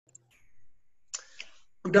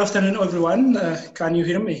Good afternoon, everyone. Can you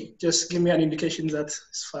hear me? Just give me an indication that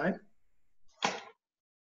it's fine.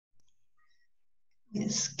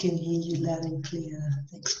 Yes, can hear you loud and clear.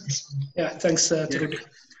 Thanks, Mesfin. Yeah, thanks, Trudy.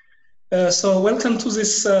 So welcome to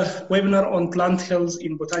this webinar on plant health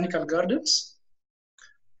in botanical gardens.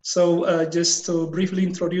 So just to briefly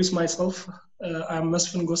introduce myself, I'm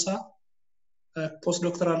Mesfin Gossa, a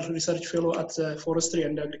postdoctoral research fellow at the Forestry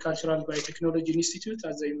and Agricultural Biotechnology Institute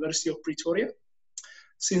at the University of Pretoria.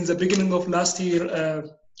 Since the beginning of last year,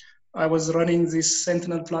 I was running this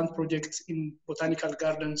Sentinel plant project in botanical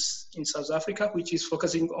gardens in South Africa, which is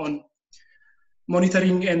focusing on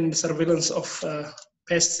monitoring and surveillance of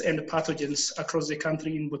pests and pathogens across the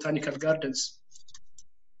country in botanical gardens.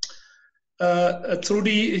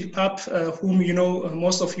 Trudy Pap, whom you know,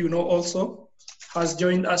 most of you know also, has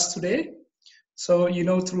joined us today. So you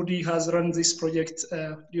know Trudy has run this project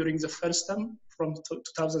during the first term from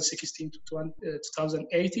 2016 to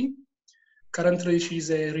 2018. Currently, she's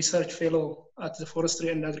a research fellow at the Forestry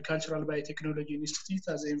and Agricultural Biotechnology Institute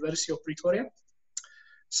at the University of Pretoria.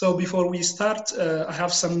 So before we start, I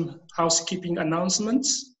have some housekeeping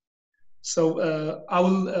announcements. So I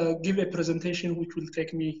will give a presentation which will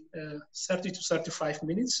take me 30 to 35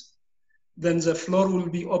 minutes. Then the floor will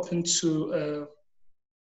be open to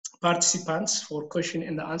participants for question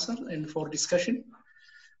and answer and for discussion.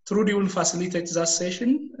 Trudy will facilitate that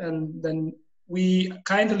session, and then we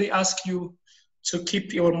kindly ask you to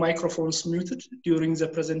keep your microphones muted during the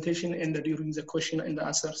presentation and during the question and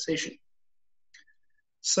answer session.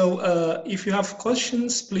 So if you have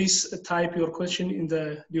questions, please type your question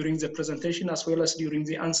during the presentation as well as during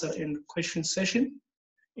the answer and question session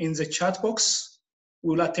in the chat box.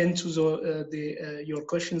 We'll attend to your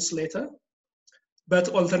questions later. But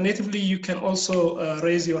alternatively, you can also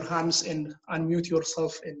raise your hands and unmute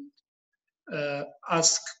yourself and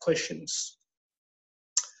ask questions.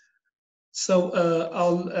 So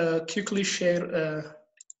I'll quickly share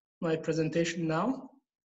my presentation now.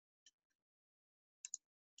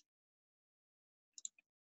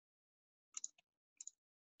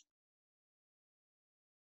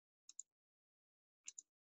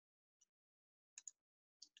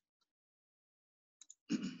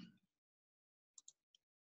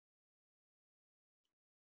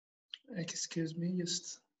 Excuse me,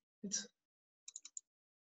 just it's.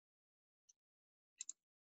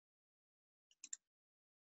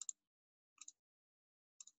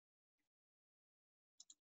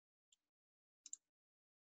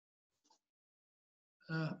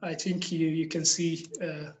 I think you can see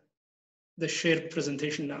the shared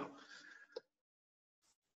presentation now.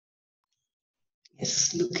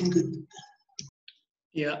 Yes, looking good.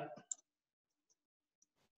 Yeah.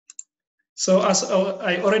 So as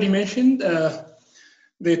I already mentioned,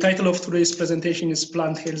 the title of today's presentation is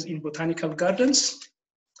Plant Health in Botanical Gardens.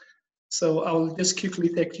 So I'll just quickly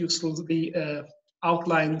take you through the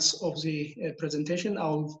outlines of the presentation.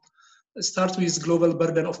 I'll start with global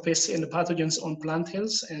burden of pests and pathogens on plant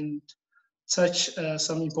health and touch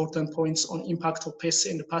some important points on impact of pests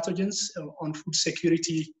and pathogens on food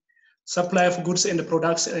security, supply of goods and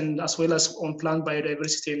products, and as well as on plant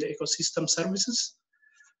biodiversity and ecosystem services.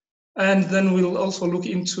 And then we'll also look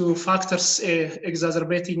into factors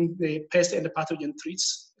exacerbating the pest and pathogen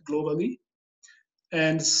threats globally,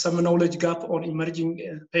 and some knowledge gap on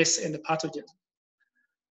emerging pests and pathogens.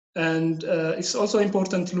 And it's also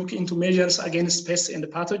important to look into measures against pests and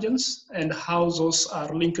pathogens and how those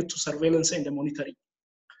are linked to surveillance and monitoring.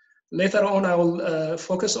 Later on, I will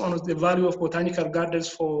focus on the value of botanical gardens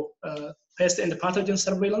for pest and pathogen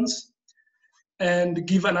surveillance and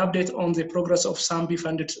give an update on the progress of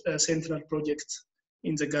SAMBI-funded Sentinel project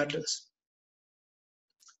in the gardens.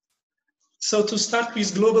 So to start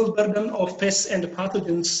with global burden of pests and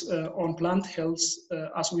pathogens on plant health,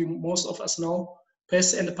 as most of us know,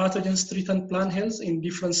 pests and pathogens threaten plant health in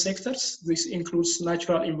different sectors. This includes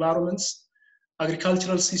natural environments,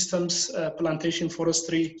 agricultural systems, plantation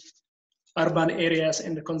forestry, urban areas,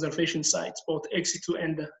 and the conservation sites, both ex situ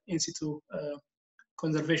and in situ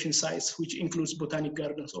conservation sites, which includes botanic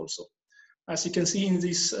gardens also. As you can see in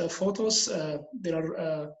these photos, there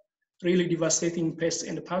are really devastating pests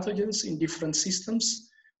and pathogens in different systems.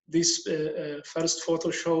 This first photo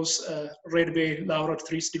shows red bay laurel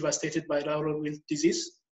trees devastated by laurel wilt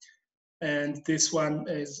disease. And this one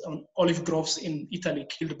is on olive groves in Italy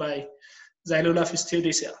killed by Xylella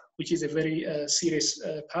fastidiosa, which is a very serious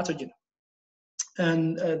pathogen.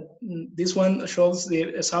 And this one shows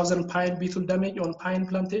the southern pine beetle damage on pine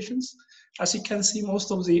plantations. As you can see,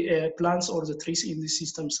 most of the plants or the trees in these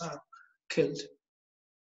systems are killed.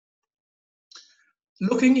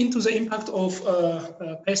 Looking into the impact of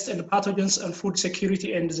pests and pathogens on food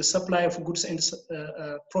security and the supply of goods and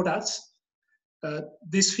products,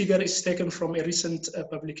 this figure is taken from a recent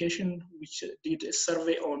publication which did a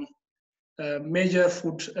survey on major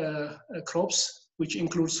food crops, which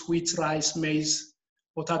includes wheat, rice, maize,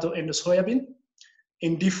 potato, and soybean,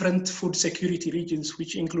 in different food security regions,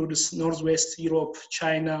 which includes Northwest Europe,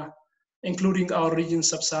 China, including our region,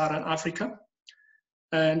 Sub-Saharan Africa.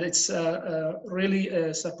 And it's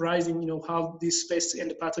really surprising, how these pests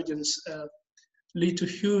and pathogens lead to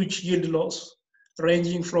huge yield loss,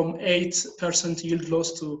 ranging from 8% yield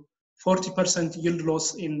loss to 40% yield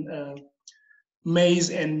loss in maize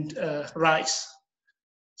and rice.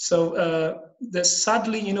 So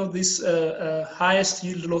sadly, these highest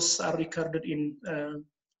yield losses are recorded in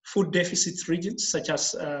food deficit regions, such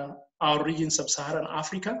as our region, Sub-Saharan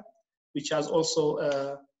Africa, which has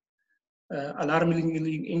also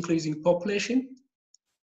alarmingly increasing population.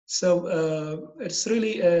 So it's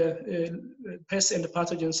really, pests and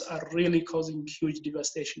pathogens are really causing huge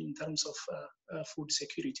devastation in terms of food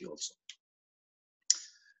security also.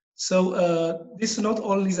 So this is not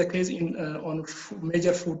only the case on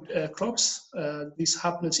major food crops. This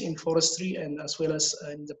happens in forestry and as well as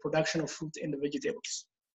in the production of fruit and vegetables.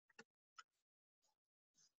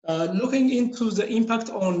 Looking into the impact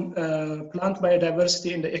on plant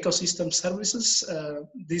biodiversity and the ecosystem services,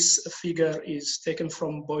 this figure is taken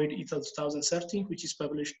from Boyd et al. 2013, which is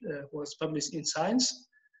was published in Science.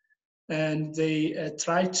 And they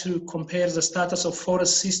try to compare the status of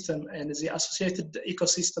forest system and the associated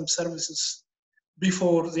ecosystem services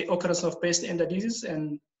before the occurrence of pest and disease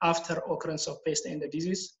and after occurrence of pest and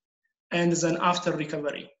disease, and then after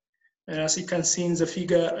recovery. As you can see in the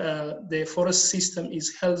figure, the forest system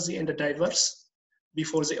is healthy and diverse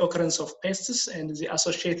before the occurrence of pests, and the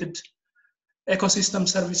associated ecosystem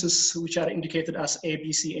services, which are indicated as A,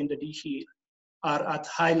 B, C, and D here, are at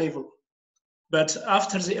high level. But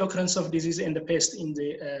after the occurrence of disease and the pest in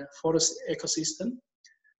the forest ecosystem,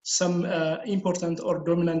 some important or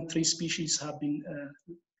dominant tree species have been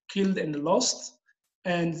killed and lost,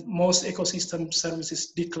 and most ecosystem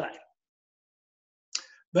services decline.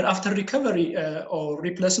 But after recovery or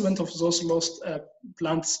replacement of those lost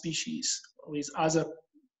plant species with other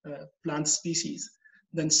plant species,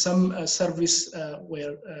 then some service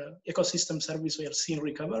ecosystem service were seen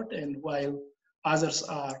recovered, and while others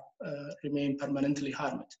are remain permanently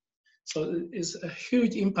harmed. So it's a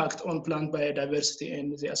huge impact on plant biodiversity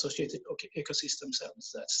and the associated ecosystem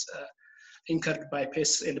service that's incurred by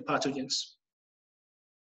pests and pathogens.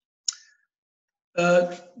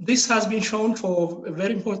 This has been shown for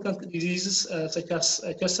very important diseases such as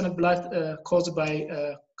chestnut blight caused by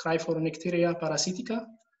Cryphonecteria parasitica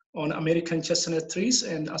on American chestnut trees,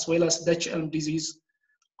 and as well as Dutch elm disease,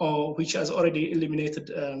 which has already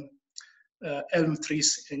eliminated elm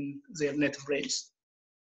trees in their native range.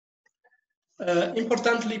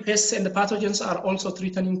 Importantly, pests and pathogens are also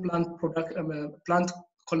threatening plant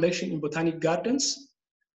collection in botanic gardens.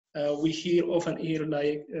 We often hear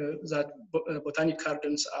that botanic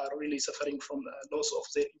gardens are really suffering from loss of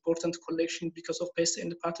their important collection because of pests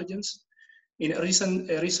and pathogens. In a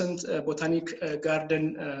recent botanic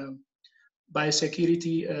garden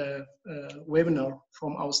biosecurity webinar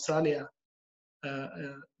from Australia,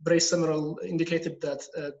 Brace Summerall indicated that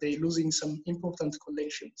they're losing some important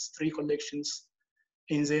collections, tree collections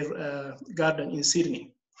in their garden in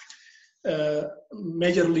Sydney.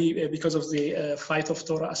 Majorly because of the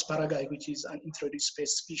Phytophthora asparagi, which is an introduced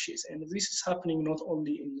pest species. And this is happening not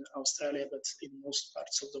only in Australia, but in most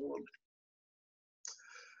parts of the world.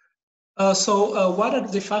 So what are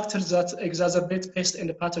the factors that exacerbate pest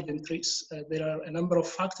and pathogen trees? There are a number of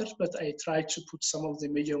factors, but I try to put some of the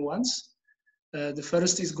major ones. The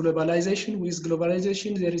first is globalization. With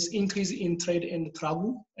globalization, there is increase in trade and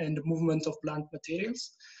travel and movement of plant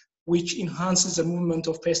materials, which enhances the movement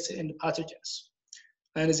of pests and pathogens.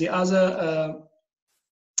 And the other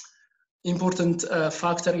important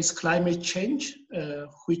factor is climate change,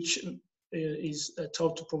 which is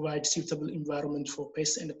thought to provide suitable environment for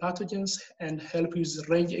pests and pathogens and help with the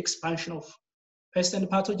range expansion of pests and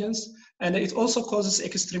pathogens. And it also causes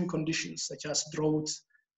extreme conditions such as drought,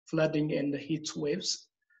 flooding, and heat waves,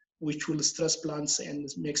 which will stress plants and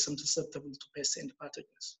make them susceptible to pests and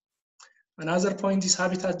pathogens. Another point is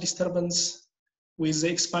habitat disturbance with the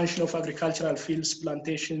expansion of agricultural fields,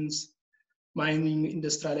 plantations, mining,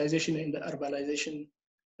 industrialization, and urbanization.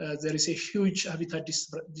 There is a huge habitat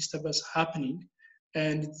disturbance happening,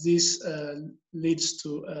 and this leads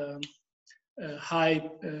to a high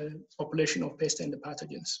population of pests and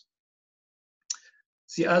pathogens.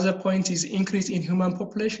 The other point is increase in human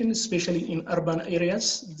population, especially in urban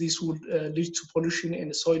areas. This would lead to pollution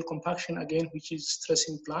and soil compaction again, which is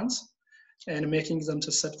stressing plants and making them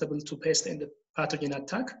susceptible to pest and pathogen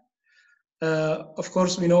attack. Of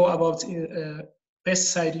course, we know about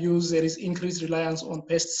pesticide use. There is increased reliance on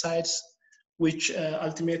pesticides, which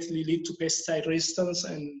ultimately lead to pesticide resistance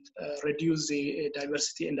and reduce the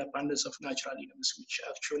diversity and abundance of natural elements, which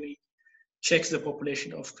actually checks the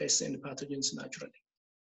population of pests and pathogens naturally.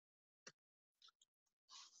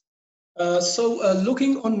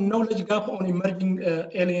 Looking on knowledge gap on emerging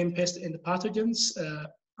alien pests and pathogens,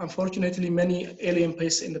 unfortunately, many alien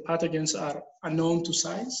pests and pathogens are unknown to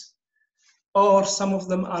science, or some of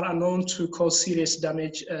them are unknown to cause serious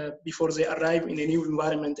damage before they arrive in a new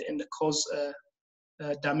environment and cause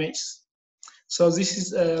damage. So this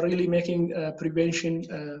is really making prevention,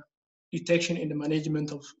 detection, and the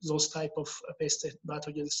management of those type of pests and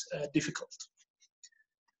pathogens difficult.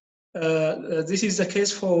 This is the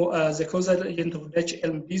case for the causal agent of Dutch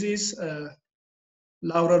elm disease,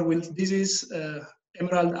 laurel wilt disease,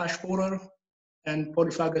 emerald ash borer, and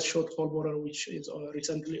polyphagus short pole borer, which is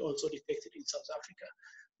recently also detected in South Africa.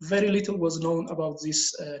 Very little was known about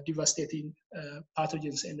these devastating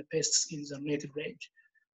pathogens and pests in their native range.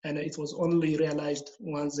 And it was only realized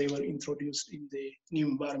once they were introduced in the new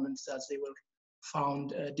environments that they were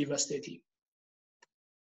found devastating.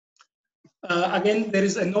 Again, there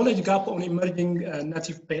is a knowledge gap on emerging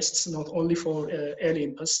native pests, not only for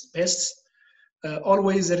alien pests.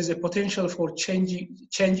 Always there is a potential for change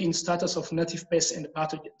in status of native pests and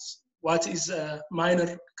pathogens. What is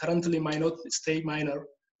minor currently might not stay minor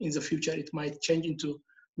in the future. It might change into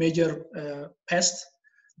major pest,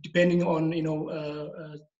 depending on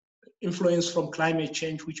influence from climate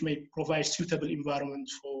change, which may provide suitable environment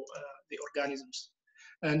for the organisms.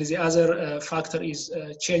 And the other factor is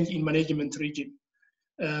change in management regime.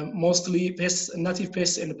 Mostly pests, native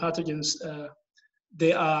pests and pathogens,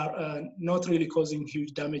 they are not really causing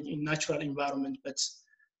huge damage in natural environment, but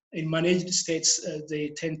in managed states, they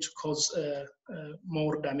tend to cause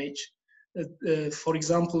more damage. For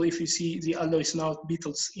example, if you see the alloy snout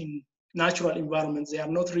beetles in natural environments, they are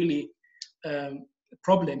not really a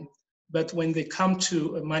problem. But when they come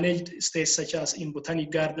to managed states, such as in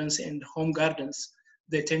botanic gardens and home gardens,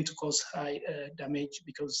 they tend to cause high damage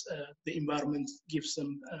because the environment gives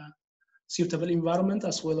them suitable environment,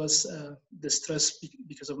 as well as the stress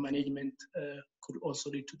because of management could also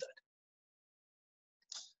lead to that.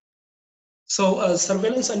 So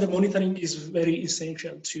surveillance and monitoring is very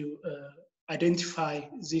essential to identify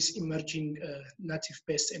these emerging native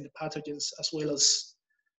pests and pathogens, as well as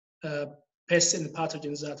pests and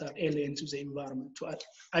pathogens that are alien to the environment, to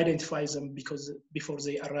identify them before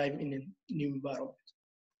they arrive in a new environment.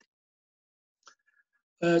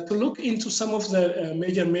 To look into some of the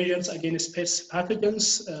major measures against pest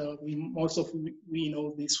pathogens, we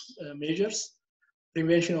know these measures: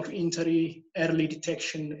 prevention of injury, early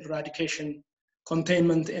detection, eradication,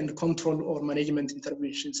 containment, and control or management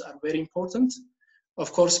interventions are very important.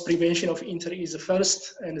 Of course, prevention of injury is the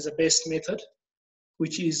first and the best method,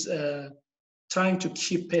 which is trying to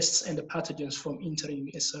keep pests and pathogens from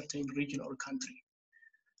entering a certain region or country.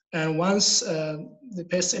 And once the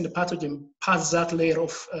pest and the pathogen pass that layer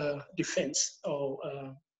of defense or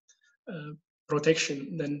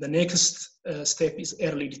protection, then the next step is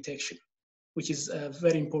early detection, which is a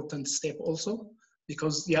very important step also,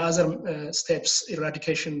 because the other steps,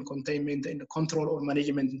 eradication, containment, and control or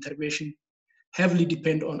management intervention, heavily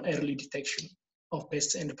depend on early detection of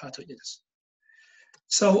pests and pathogens.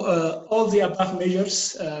 So all the above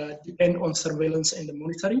measures depend on surveillance and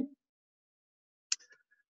monitoring.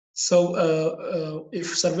 So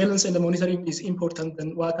if surveillance and monitoring is important,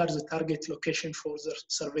 then what are the target locations for the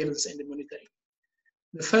surveillance and monitoring?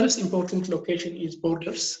 The first important location is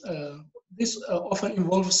borders. This often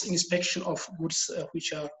involves inspection of goods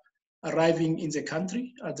which are arriving in the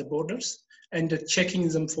country at the borders and checking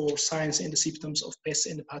them for signs and symptoms of pests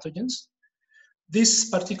and pathogens. This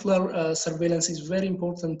particular surveillance is very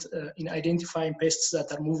important in identifying pests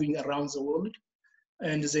that are moving around the world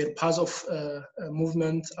and their path of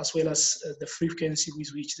movement, as well as the frequency with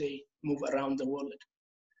which they move around the world.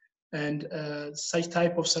 And such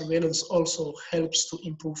type of surveillance also helps to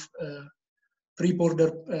improve pre-border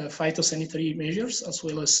phytosanitary measures, as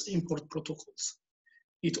well as import protocols.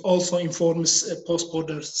 It also informs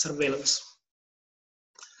post-border surveillance.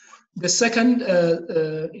 The second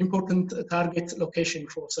important target location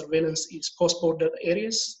for surveillance is post-border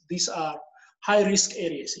areas. These are high-risk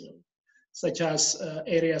areas, such as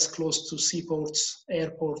areas close to seaports,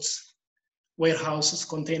 airports, warehouses,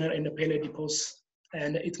 container and pallet depots,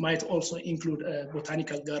 and it might also include a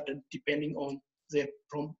botanical garden depending on their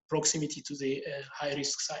proximity to the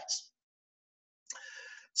high-risk sites.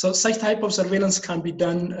 So such type of surveillance can be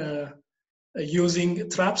done using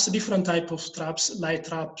traps, different type of traps, light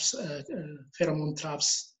traps, pheromone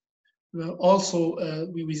traps, also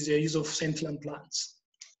with the use of sentinel plants.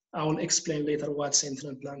 I will explain later what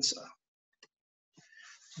sentinel plants are.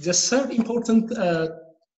 The third important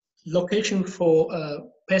location for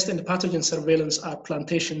pest and pathogen surveillance are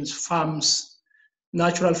plantations, farms,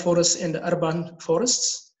 natural forests, and urban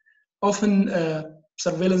forests. Often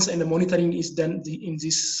surveillance and monitoring is done in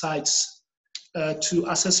these sites to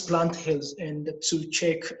assess plant health and to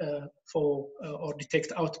check for or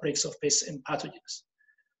detect outbreaks of pests and pathogens.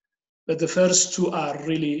 But the first two are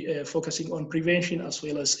really focusing on prevention as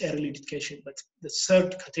well as early detection. But the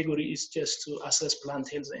third category is just to assess plant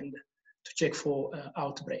health and to check for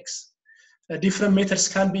outbreaks. Different methods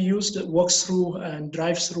can be used, walk-through and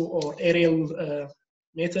drive-through or aerial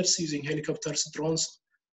methods using helicopters, drones,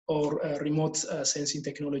 or remote sensing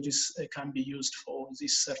technologies can be used for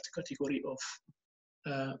this third category of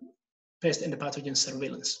pest and pathogen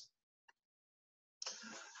surveillance.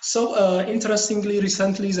 So interestingly,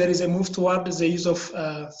 recently there is a move toward the use of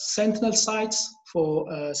sentinel sites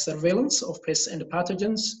for surveillance of pests and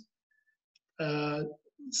pathogens.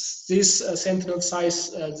 These sentinel sites,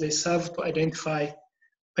 they serve to identify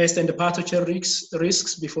pest and pathogen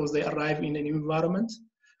risks before they arrive in a new environment.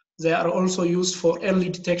 They are also used for early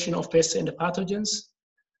detection of pests and pathogens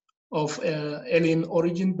of alien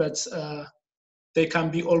origin, but they can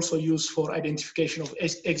be also used for identification of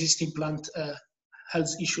existing plant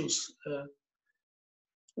health issues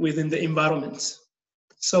within the environment.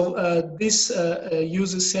 So this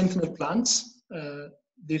uses sentinel plants.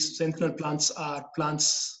 These sentinel plants are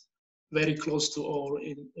plants very close to or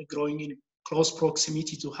growing in close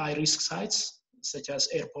proximity to high-risk sites, such as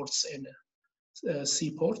airports and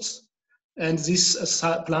seaports. And these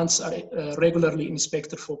plants are regularly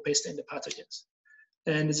inspected for pests and pathogens.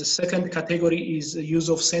 And the second category is the use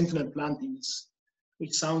of sentinel plantings,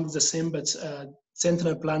 which sounds the same, but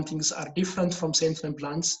sentinel plantings are different from sentinel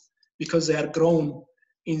plants because they are grown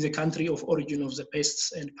in the country of origin of the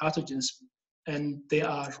pests and pathogens, and they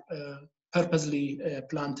are purposely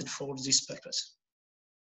planted for this purpose.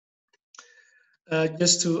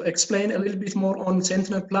 Just to explain a little bit more on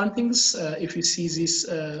sentinel plantings, if you see this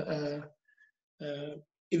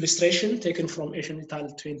illustration taken from Asian et al.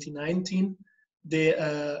 2019, the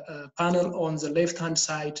panel on the left-hand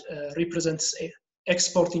side represents an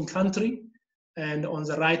exporting country, and on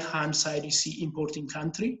the right-hand side you see importing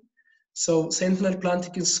country. So sentinel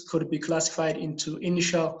plantings could be classified into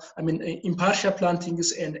impartial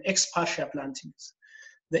plantings and ex-partial plantings.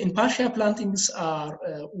 The impartial plantings are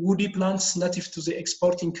woody plants native to the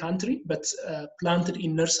exporting country, but planted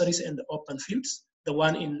in nurseries and open fields, the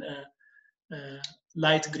one in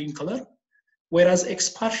light green color. Whereas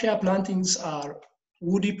ex-partial plantings are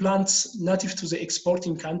woody plants native to the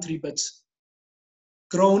exporting country, but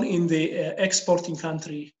grown in the exporting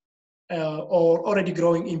country or already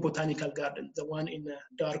growing in botanical garden, the one in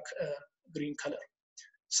dark green color.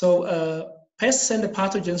 So pests and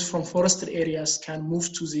pathogens from forested areas can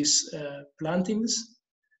move to these plantings,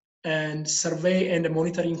 and survey and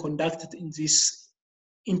monitoring conducted in these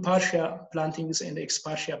impartial plantings and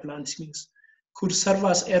ex-partial plantings could serve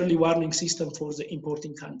as early warning system for the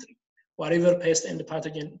importing country. Whatever pest and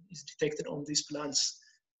pathogen is detected on these plants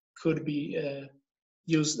could be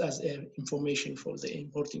used as information for the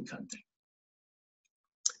importing country.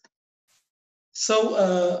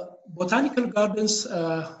 So botanical gardens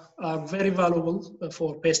are very valuable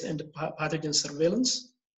for pest and pathogen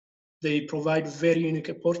surveillance. They provide very unique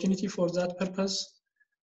opportunity for that purpose.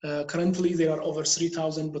 Currently, there are over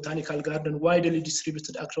 3,000 botanical gardens widely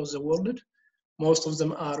distributed across the world. Most of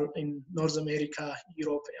them are in North America,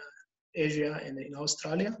 Europe, Asia, and in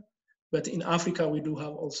Australia. But in Africa, we do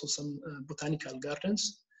have also some botanical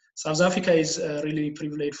gardens. South Africa is really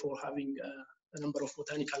privileged for having a number of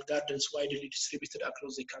botanical gardens widely distributed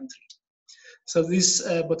across the country. So these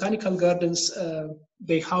botanical gardens,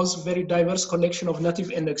 they house very diverse collection of native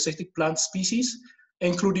and exotic plant species,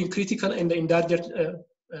 including critical and endangered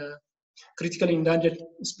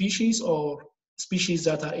species or species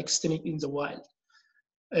that are extinct in the wild.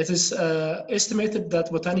 It is estimated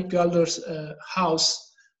that botanic gardens house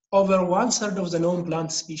over 1/3 of the known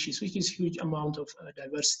plant species, which is a huge amount of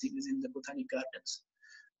diversity within the botanic gardens.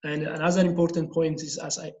 And another important point is,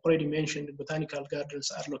 as I already mentioned, the botanical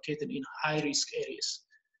gardens are located in high-risk areas,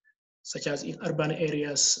 such as in urban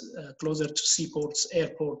areas, closer to seaports,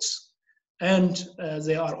 airports, And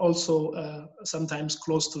they are also sometimes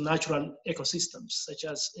close to natural ecosystems, such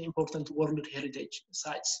as important World Heritage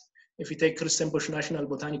sites. If you take Christianbusch National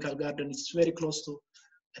Botanical Garden, it's very close to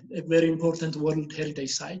a very important World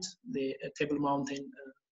Heritage site, the Table Mountain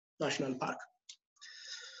National Park.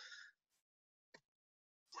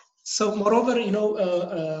 So moreover,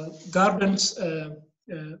 gardens,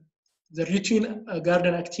 the routine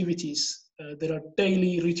garden activities, there are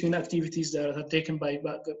daily routine activities that are taken by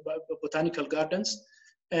botanical gardens,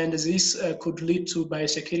 and this could lead to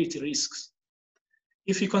biosecurity risks.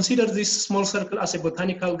 If you consider this small circle as a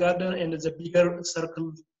botanical garden and the bigger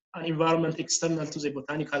circle an environment external to the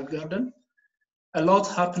botanical garden, a lot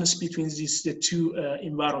happens between these two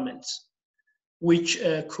environments, which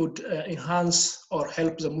could enhance or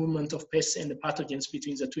help the movement of pests and the pathogens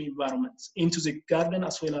between the two environments into the garden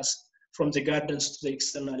as well as from the gardens to the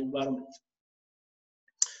external environment.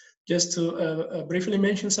 Just to briefly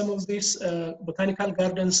mention some of these botanical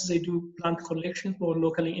gardens, they do plant collection both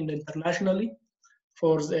locally and internationally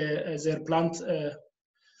for their plant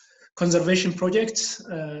conservation projects,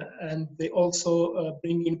 and they also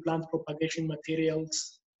bring in plant propagation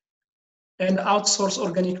materials and outsource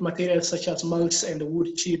organic materials such as mulch and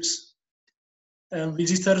wood chips.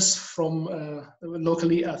 Visitors from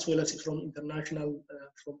locally as well as from international,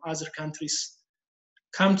 from other countries,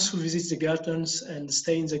 come to visit the gardens and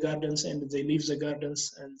stay in the gardens, and they leave the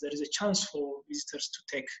gardens, and there is a chance for visitors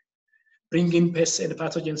to bring in pests and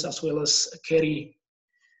pathogens as well as carry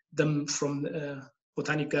them from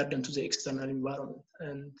botanic garden to the external environment.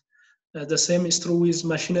 And the same is true with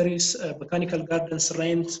machineries. Botanical gardens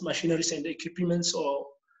rent machineries and equipments, or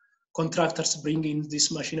contractors bring in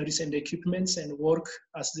these machineries and equipments and work.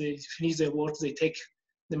 As they finish their work, they take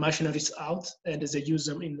the machineries out and they use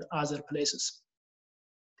them in other places.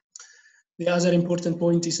 The other important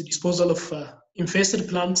point is the disposal of infested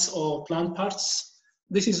plants or plant parts.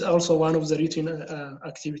 This is also one of the routine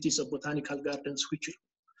activities of botanical gardens, which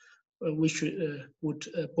would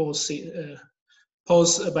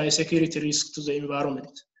pose a biosecurity risk to the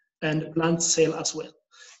environment and plant sale as well.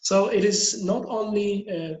 So it is not only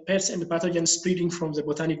pests and pathogens spreading from the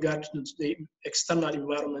botanic garden to the external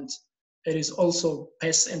environment, it is also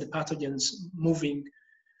pests and pathogens moving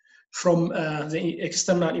from the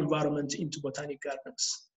external environment into botanic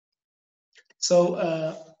gardens.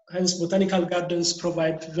 So hence botanical gardens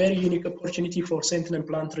provide very unique opportunity for sentinel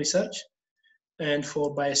plant research and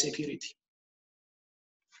for biosecurity.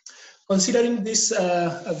 Considering this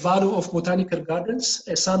value of botanical gardens,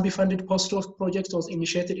 a SAMBI-funded postdoc project was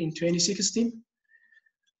initiated in 2016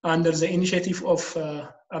 under the initiative of,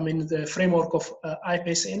 the framework of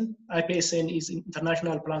IPSN. IPSN is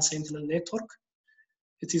International Plant Sentinel Network.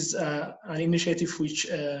 It is an initiative which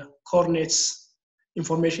coordinates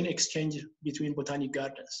information exchange between botanic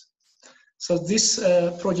gardens. So this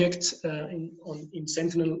project in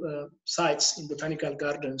sentinel sites in botanical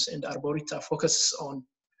gardens and arboreta focuses on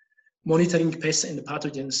monitoring pests and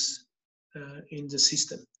pathogens in the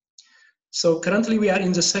system. So currently we are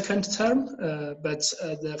in the second term, but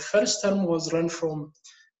the first term was run from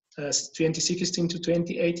 2016 to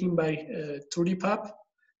 2018 by Trudy Papp,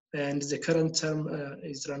 and the current term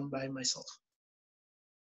is run by myself.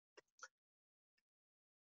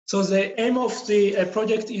 So the aim of the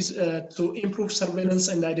project is to improve surveillance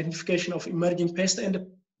and identification of emerging pest and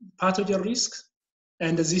pathogen risks.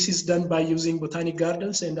 And this is done by using botanic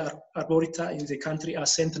gardens and arboreta in the country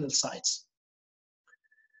as sentinel sites.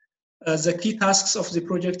 The key tasks of the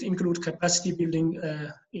project include capacity building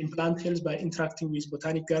in plant health by interacting with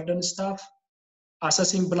botanic garden staff,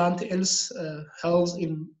 assessing plant health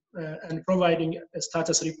and providing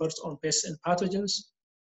status reports on pests and pathogens,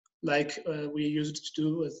 like we used to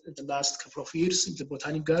do in the last couple of years in the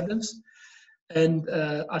botanic gardens, and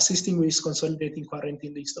assisting with consolidating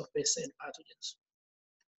quarantine list of pests and pathogens.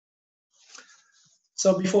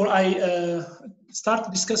 So before I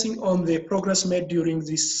start discussing on the progress made during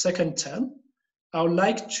this second term, I would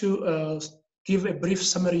like to give a brief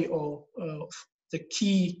summary of the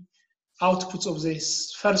key outputs of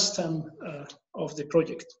this first term of the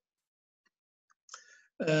project.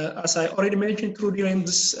 As I already mentioned during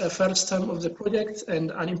this first term of the project, and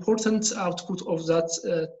an important output of that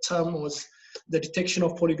term was the detection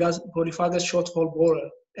of polyphagous short-hole borer,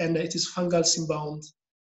 and it is fungal symbound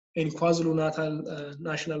in KwaZulu-Natal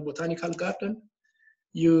National Botanical Garden.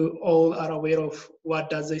 You all are aware of what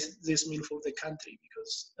does this mean for the country,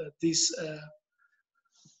 because this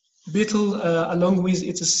beetle, along with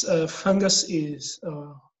its fungus, is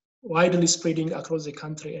widely spreading across the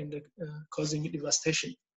country and causing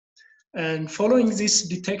devastation. And following this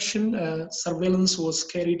detection, surveillance was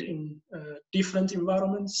carried in different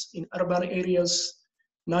environments, in urban areas,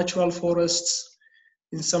 natural forests,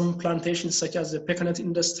 in some plantations such as the pecanut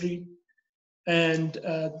industry. And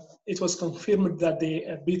it was confirmed that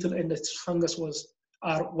the beetle and its fungus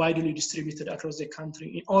are widely distributed across the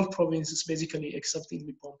country in all provinces, basically, except in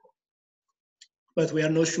Limpopo. But we are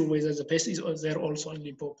not sure whether the pest is there also in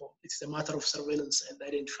Limpopo. It's a matter of surveillance and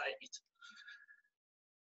identifying it.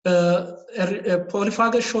 A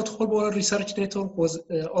polyphagous short haul borer research network was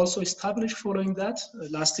also established following that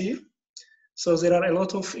last year. So there are a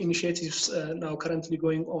lot of initiatives now currently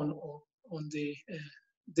going on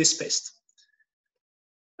this pest.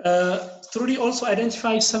 Trudy also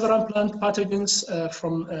identified several plant pathogens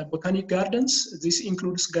from botanic gardens. This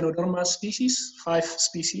includes Ganoderma species, 5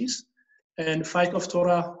 species, and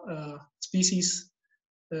Phytophthora species.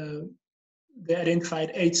 They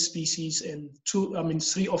identified 8 species, and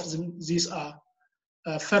 3 of them, these are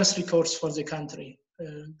first records for the country,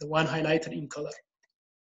 the one highlighted in color.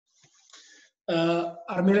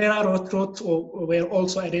 Armillera rotrot were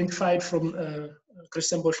also identified from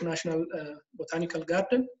Christiansborg National Botanical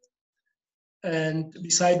Garden. And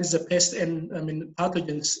besides the pest and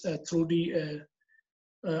pathogens, through the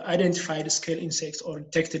identified scale insects or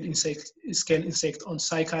detected scale insect on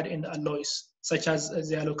cycad and alloys, such as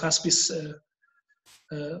the Alocaspis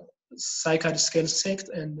cycad scale insect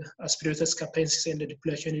and Aspiriotus capensis and the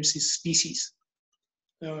Diploiconiosis species,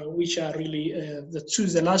 which are really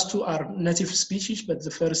the last 2 are native species, but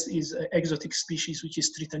the first is exotic species, which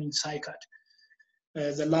is Tritonine cycad.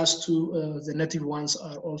 The last 2, the native ones,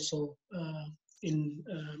 are also in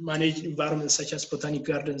managed environments such as botanic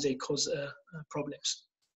gardens. They cause problems.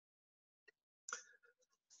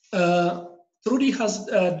 Trudy has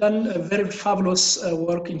done a very fabulous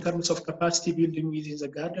work in terms of capacity building within the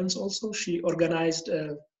gardens also. She organized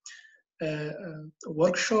a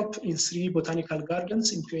workshop in 3 botanical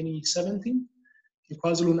gardens in 2017, in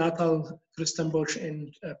KwaZulu-Natal, Christiansborg,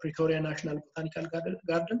 and Pretoria National Botanical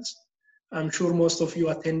Gardens. I'm sure most of you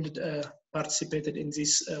attended, participated in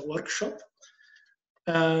this workshop.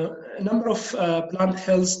 A number of plant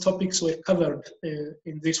health topics were covered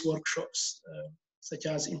in these workshops, such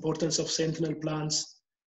as importance of sentinel plants,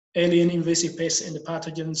 alien invasive pests and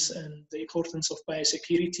pathogens, and the importance of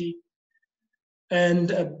biosecurity,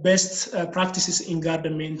 and best practices in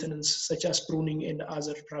garden maintenance, such as pruning and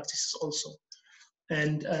other practices also.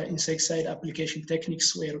 And insecticide application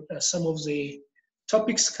techniques were some of the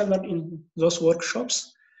topics covered in those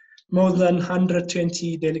workshops. More than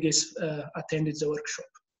 120 delegates attended the workshop,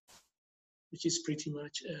 which is pretty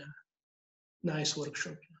much a nice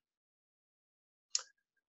workshop.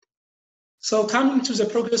 So coming to the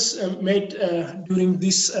progress made during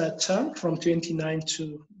this term from 29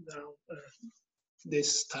 to now,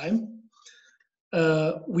 this time,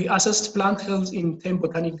 we assessed plant health in 10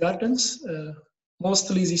 botanic gardens.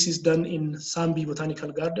 Mostly this is done in Sambi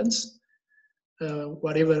Botanical Gardens.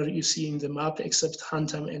 Whatever you see in the map, except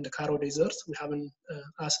Hantam and the Karo Desert, we haven't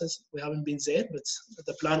assessed, we haven't been there, but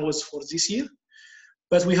the plan was for this year.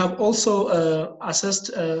 But we have also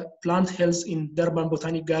assessed plant health in Durban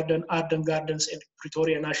Botanic Garden, Arden Gardens, and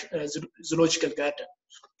Pretoria National Zoological Garden.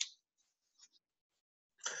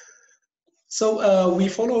 So we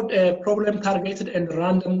followed a problem-targeted and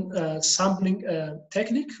random sampling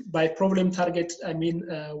technique. By problem-target, I mean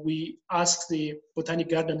we asked the botanic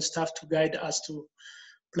garden staff to guide us to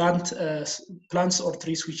plants or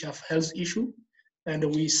trees which have health issue, and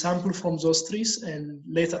we sample from those trees, and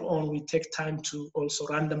later on we take time to also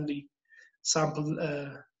randomly sample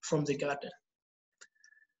from the garden.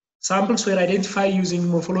 Samples were identified using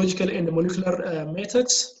morphological and molecular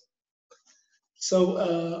methods. So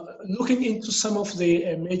looking into some of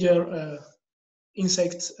the major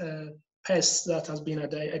insect pests that has been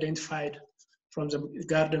identified from the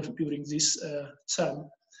garden during this term,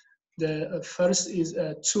 the first is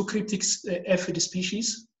 2 cryptic aphid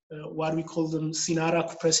species, what we call them Sinara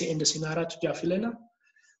cupresi and the Sinara tujafilela,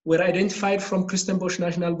 were identified from Christiansborg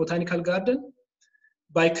National Botanical Garden.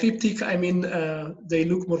 By cryptic, I mean they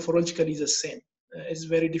look morphologically the same. It's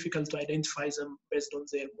very difficult to identify them based on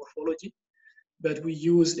their morphology, but we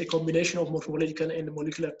used a combination of morphological and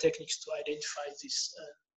molecular techniques to identify these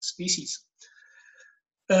species.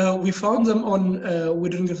 We found them on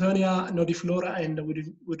Widringtonia nodiflora and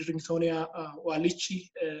Widringtonia wallichi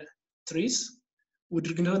trees.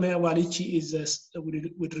 Widringtonia wallichi is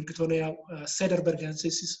Widringtonia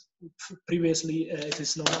cederbergensis. Previously, it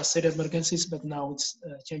is known as cederbergensis, but now it's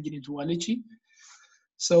changing into wallichi.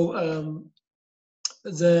 So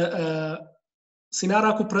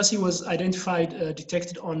Cinara cupresi was identified,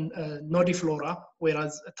 detected on nodiflora,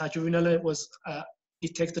 whereas Tajuvinale was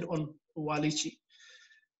detected on Walichi.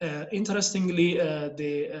 Interestingly,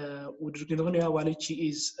 the Woodringonia walichi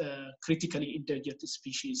is critically endangered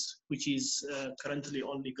species, which is currently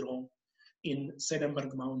only grown in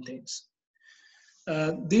Sedenberg Mountains.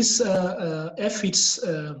 This aphids,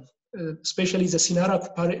 especially the Cinara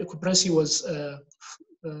cupresi,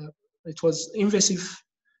 it was invasive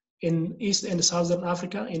in East and Southern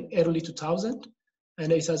Africa in early 2000,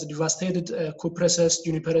 and it has devastated cupresses,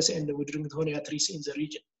 juniperes, and the Woodringonia trees in the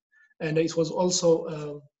region. And it was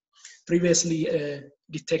also previously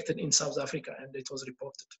detected in South Africa, and it was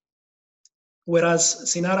reported.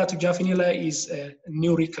 Whereas Cinara tujafinilla is a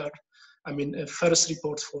new record, I mean, a first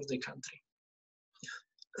report for the country.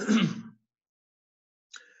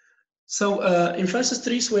 So infested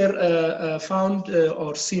trees were found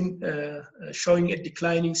or seen showing a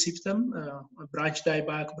declining septum, a branch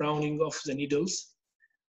dieback, browning of the needles.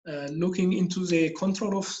 Looking into the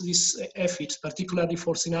control of these aphids, particularly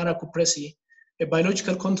for Cinara cupresi, a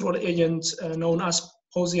biological control agent known as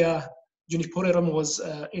Posia juniperorum was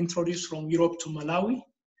introduced from Europe to Malawi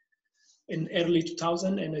in early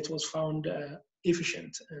 2000, and it was found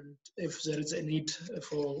efficient. And if there is a need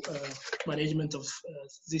for management of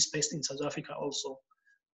this pest in South Africa also,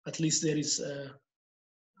 at least there is a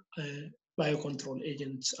biocontrol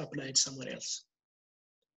agent applied somewhere else.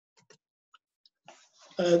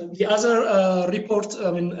 The other report,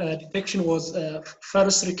 detection was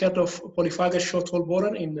first record of polyphagous short-wall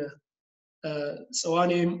borer in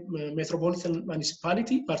Tshwane Metropolitan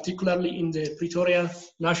Municipality, particularly in the Pretoria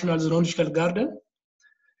National Zoological Garden.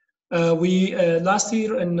 Last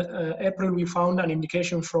year in April, we found an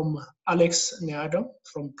indication from Alex Neado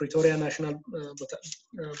from Pretoria National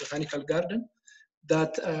Botanical Garden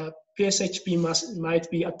that PSHP might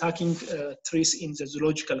be attacking trees in the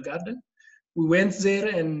zoological garden. We went there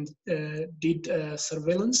and did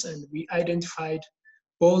surveillance, and we identified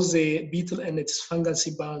both the beetle and its fungus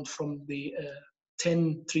bound from the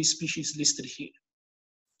 10 tree species listed here.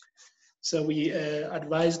 So we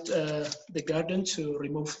advised the garden to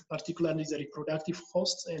remove particularly the reproductive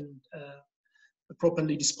hosts and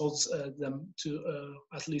properly dispose them to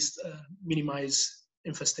at least minimize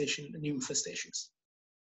infestation, new infestations.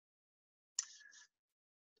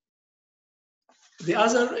 The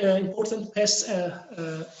other important pests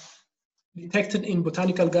detected in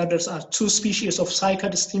botanical gardens are two species of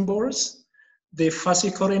cycad stem borers, the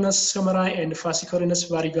Fascicorinus someri and Fascicorinus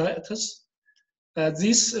variegatus.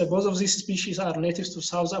 Both of these species are native to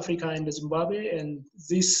South Africa and Zimbabwe, and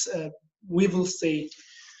these weevils, they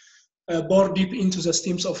bore deep into the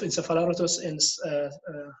stems of Encephalotus and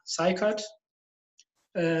cycad.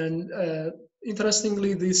 And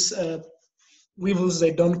interestingly, these weevils,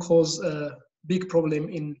 they don't cause a big problem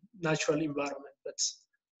in natural environment, but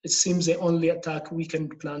it seems they only attack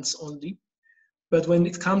weakened plants only. But when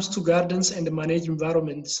it comes to gardens and managed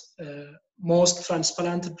environments, most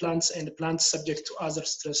transplanted plants and plants subject to other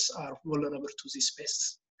stress are vulnerable to these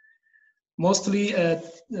pests. Mostly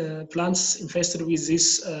plants infested with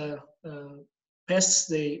these pests,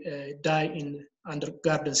 they die under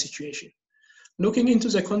garden situation. Looking into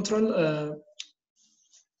the control,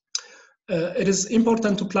 it is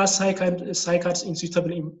important to place cycads in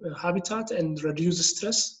suitable habitat and reduce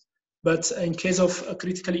stress. But in case of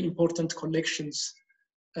critically important collections,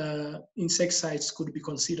 insecticides could be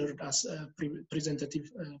considered as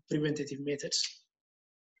preventative methods.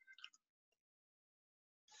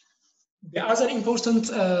 The other important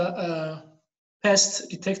pest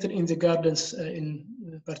detected in the gardens,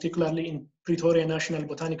 particularly in Pretoria National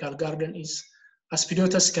Botanical Garden, is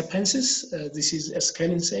Aspidotus capensis. This is a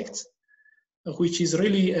scale insect, which is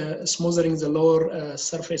really smothering the lower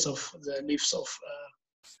surface of the leaves of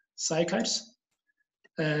cycads.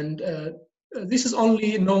 And this is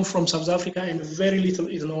only known from South Africa, and very little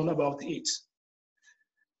is known about it.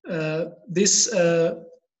 This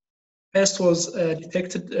pest was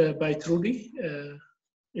detected by Trudy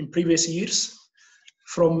in previous years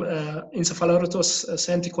from Encephalotus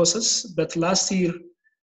santicosus, but last year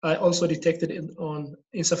I also detected it on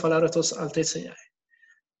Encephalotus altesii.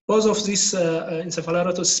 Both of these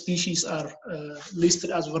Encephalotus species are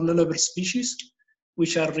listed as vulnerable species,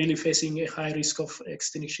 which are really facing a high risk of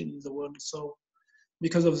extinction in the world. So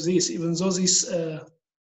because of this, even though this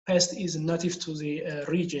pest is native to the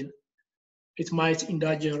region, it might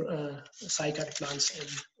endanger cycad plants, and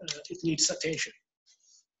it needs attention.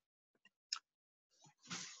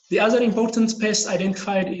 The other important pest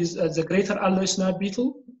identified is the greater alloy snub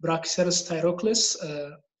beetle, Brachyceros tyrocles.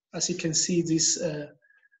 As you can see, this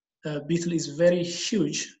beetle is very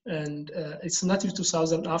huge, and it's native to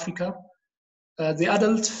Southern Africa. The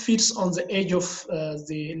adult feeds on the edge of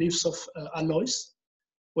the leaves of aloes,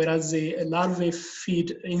 whereas the larvae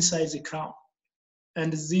feed inside the crown.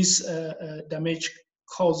 And this damage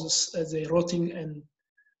causes the rotting and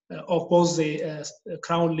of both the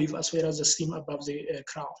crown leaf as well as the stem above the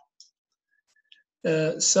crown.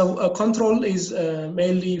 So control is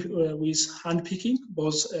mainly with hand picking,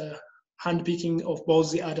 both hand picking of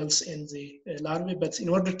both the adults and the larvae. But in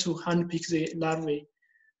order to hand pick the larvae,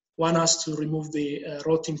 one has to remove the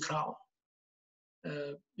rotting crown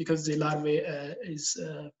because the larvae is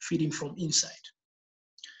feeding from inside.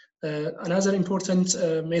 Another important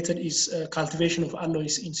method is cultivation of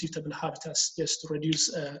aloes in suitable habitats, just to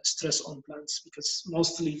reduce stress on plants, because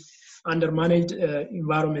mostly under managed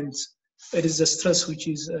environments, it is the stress which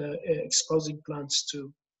is exposing plants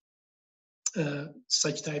to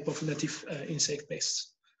such type of native insect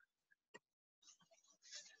pests.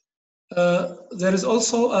 There is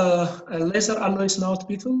also a lesser aloe snout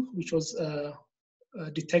beetle, which was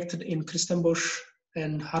detected in Kirstenbosch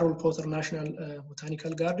and Harold Potter National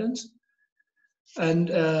Botanical Gardens. And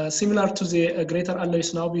similar to the greater aloe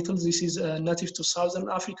snout beetle, this is native to Southern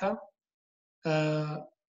Africa.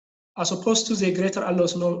 As opposed to the greater aloe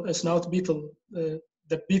snout beetle,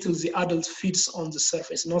 the beetle, the adult, feeds on the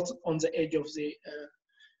surface, not on the edge of the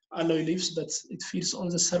aloe leaves, but it feeds on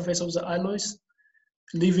the surface of the aloes,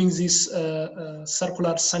 leaving these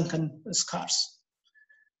circular sunken scars.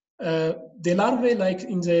 The larvae, like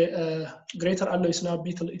in the greater aloe snout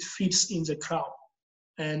beetle, it feeds in the crown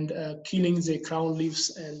and killing the crown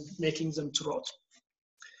leaves and making them to rot.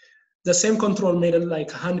 The same control method,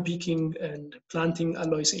 like hand picking and planting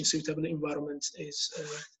aloes in suitable environments, is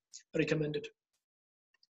recommended.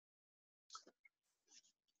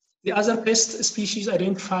 The other pest species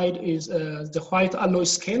identified is the white aloe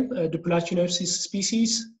scale, the Platinosis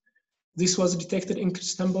species. This was detected in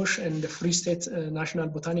Kirstenbosch and the Free State National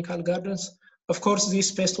Botanical Gardens. Of course,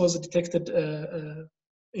 this pest was detected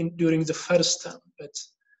during the first term, but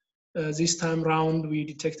this time round we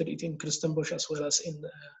detected it in Kirstenbosch as well as in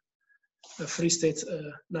the Free State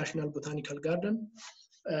National Botanical Garden.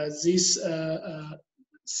 This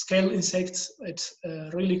scale insect, it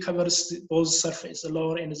really covers both surface, the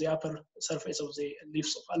lower and the upper surface of the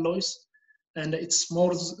leaves of aloes, and it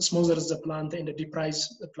smothers the plant and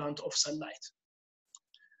deprives the plant of sunlight.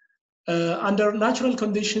 Under natural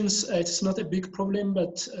conditions, it's not a big problem,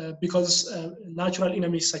 but because natural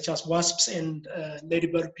enemies such as wasps and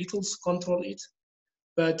ladybird beetles control it,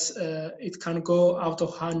 but it can go out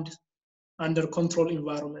of hand under controlled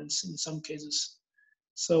environments in some cases.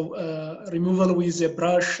 So removal with a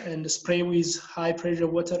brush and spray with high pressure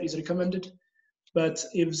water is recommended, but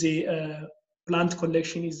if the plant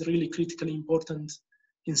collection is really critically important,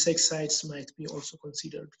 insecticides might be also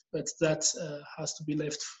considered, but that has to be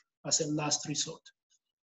left as a last resort.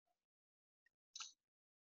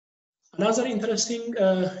 Another interesting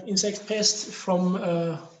insect pest from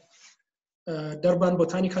Durban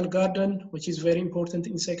Botanical Garden, which is very important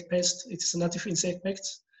insect pest. It's a native insect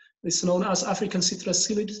pest. It's known as African citrus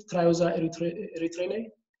psyllid, Triosa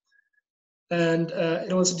erythrinae. And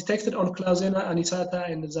it was detected on Clausena anitata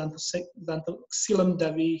and Xanthoxylum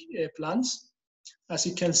davii plants. As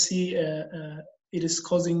you can see, it is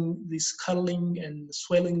causing this curling and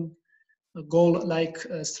swelling gall-like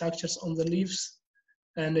structures on the leaves,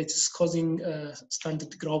 and it's causing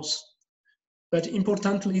stunted growth. But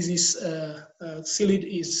importantly, this psyllid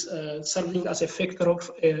is serving as a vector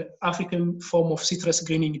of African form of citrus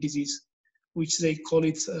greening disease, which they call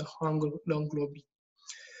it Longlobi.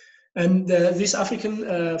 And this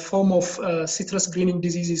African form of citrus greening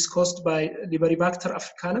disease is caused by Liberibacter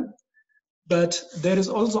africanum. But there is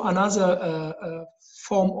also another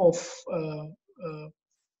form of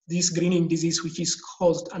this greening disease, which is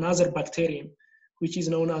caused another bacterium, which is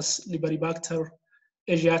known as Liberibacter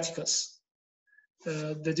asiaticus.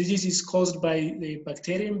 The disease is caused by the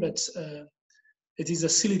bacterium, but it is a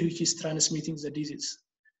psyllid which is transmitting the disease.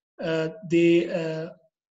 The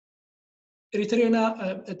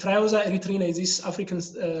Triosa erythrinae, this African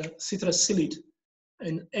citrus psyllid,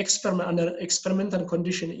 under experimental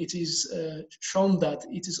condition, it is shown that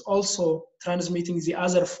it is also transmitting the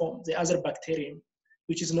other form, the other bacterium,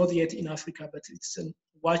 which is not yet in Africa, but it's a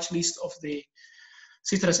watch list of the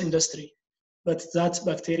citrus industry. But that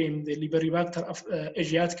bacterium, the Liberibacter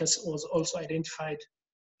asiaticus, was also identified,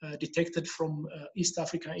 detected from East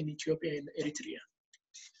Africa in Ethiopia and Eritrea.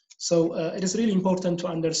 So it is really important to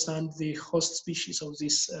understand the host species of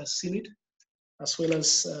this psyllid, as well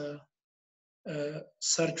as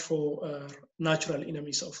search for natural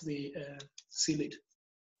enemies of the psyllid.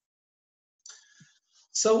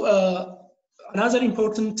 So another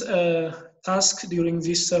important task during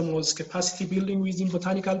this term was capacity building within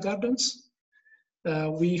botanical gardens.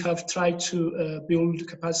 We have tried to build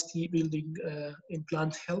capacity building in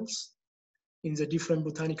plant health in the different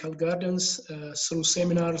botanical gardens through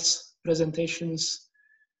seminars, presentations.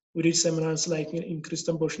 We did seminars like in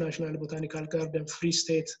Kirstenbosch National Botanical Garden, Free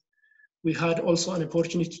State. We had also an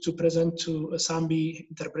opportunity to present to a Sambi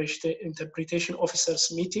interpretation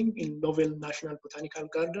officers meeting in Lovell National Botanical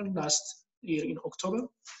Garden last year in October.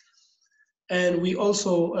 And we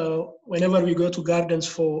also, whenever we go to gardens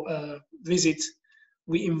for visit,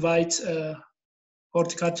 we invite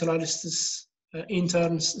horticulturalists,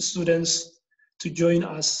 interns, students to join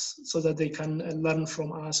us so that they can learn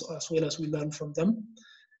from us as well as we learn from them.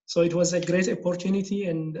 So it was a great opportunity,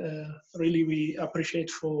 and really we appreciate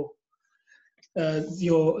for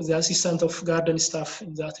the assistant of garden staff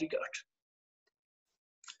in that regard.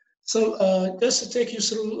 So just to take you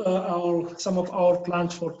through some of our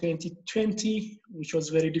plans for 2020, which was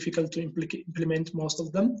very difficult to implement most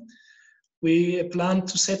of them. We plan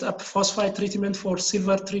to set up phosphite treatment for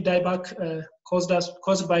silver tree dieback caused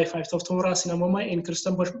by Phytophthora cinnamoma in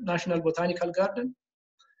Kirstenbosch National Botanical Garden.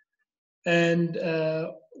 And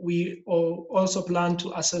we also plan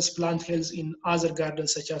to assess plant health in other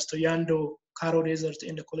gardens such as Toyando, Karo Desert,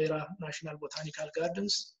 and the Kolera National Botanical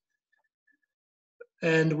Gardens.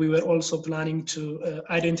 And we were also planning to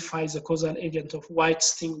identify the causal agent of white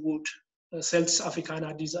stingwood, Celtis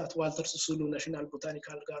africana, these at Walter Sisulu National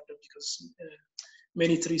Botanical Garden, because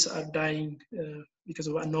many trees are dying because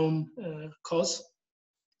of unknown cause.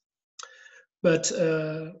 But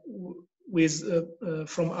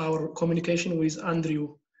from our communication with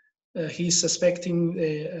Andrew, he's suspecting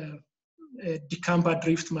a dicamba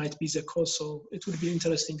drift might be the cause. So it would be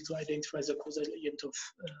interesting to identify the causal agent of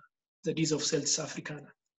the disease of Celtis africana.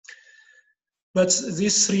 But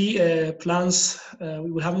these three plans,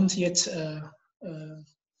 we haven't yet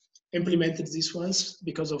implemented these ones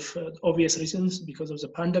because of obvious reasons, because of the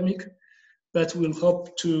pandemic. But we'll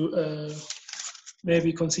hope to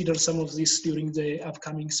maybe consider some of this during the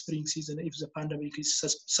upcoming spring season if the pandemic is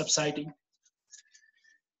subsiding.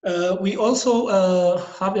 We also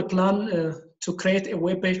have a plan to create a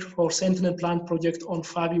webpage for Sentinel Plant Project on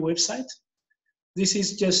FABI website. This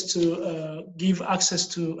is just to give access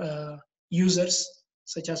to users,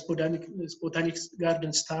 such as botanic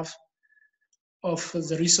garden staff, of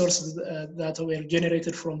the resources that were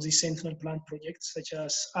generated from the Sentinel Plant Project, such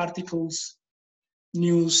as articles,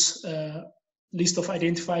 news, list of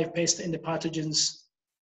identified pests and the pathogens,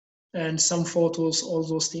 and some photos, all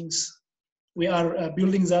those things. We are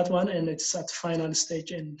building that one, and it's at final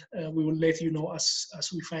stage, and we will let you know as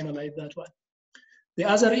we finalize that one. The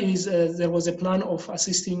other is there was a plan of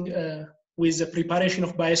assisting with the preparation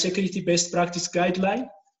of biosecurity best practice guideline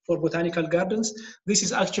for botanical gardens. This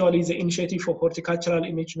is actually the initiative for Horticultural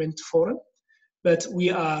Management Forum, but we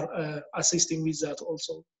are assisting with that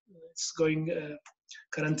also. It's going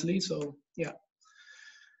currently, so yeah.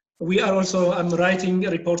 We are also, I'm writing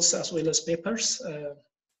reports as well as papers.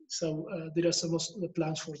 So there are some of the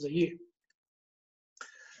plans for the year.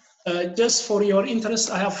 Just for your interest,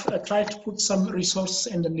 I have tried to put some resources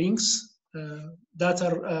and the links that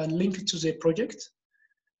are linked to the project,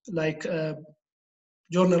 like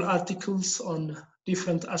journal articles on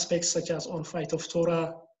different aspects, such as on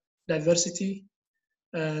Phytophthora diversity.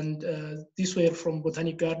 And these were from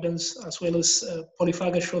botanic gardens, as well as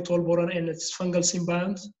polyphagous short wall borer and its fungal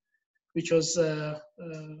symbiont, which was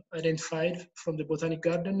identified from the botanic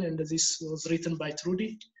garden. And this was written by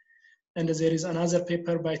Trudy. And there is another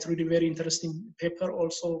paper by Trudy, very interesting paper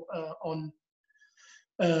also on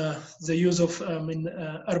the use of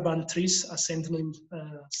urban trees as sentinel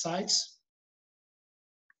sites.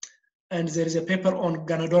 And there is a paper on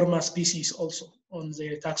Ganoderma species also, on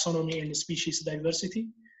the taxonomy and species diversity.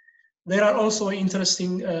 There are also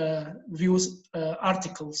interesting views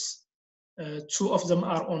articles. Two of them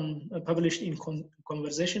are published in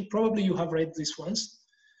Conversation. Probably you have read these ones.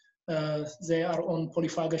 They are on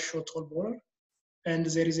polyphagous short wall borer. And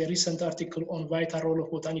there is a recent article on vital role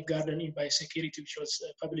of botanic garden in biosecurity, which was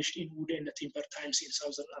published in Wood and the Timber Times in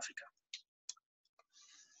Southern Africa.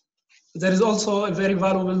 There is also a very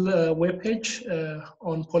valuable webpage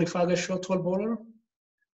on polyphagous short wall borer,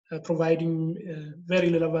 providing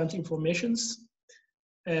very relevant informations.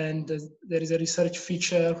 And there is a research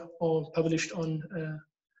feature published on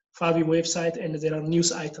FABI website, and there are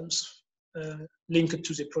news items linked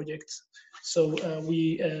to the project. So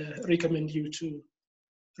we recommend you to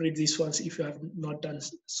read these ones if you have not done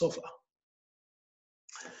so far.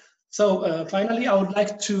 So finally, I would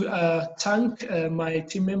like to thank my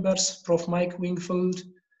team members, Prof. Mike Wingfield,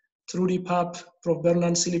 Trudy Papp, Prof.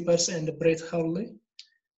 Bernard Silipers, and Brett Hurley.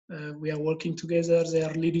 We are working together. They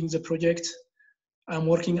are leading the project. I'm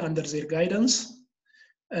working under their guidance.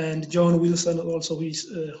 And John Wilson also, who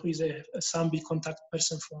is a Sambi contact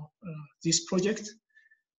person for this project.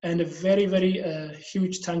 And a very, very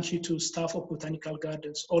huge thank you to staff of Botanical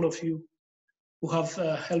Gardens, all of you who have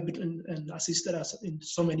helped and assisted us in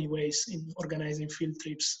so many ways in organizing field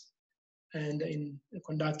trips and in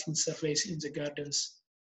conducting surveys in the gardens.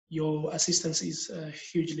 Your assistance is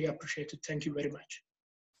hugely appreciated. Thank you very much.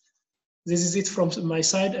 This is it from my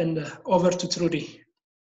side, and over to Trudy.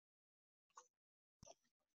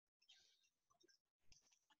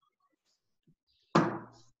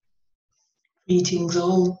 Greetings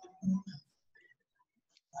all.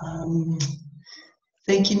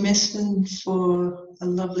 Thank you, Mesfin, for a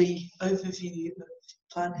lovely overview of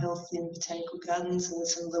plant health in botanical gardens and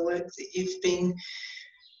some of the work that you've been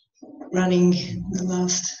running the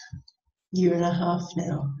last year and a half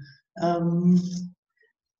now.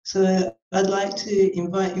 So I'd like to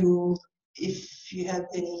invite you all, if you have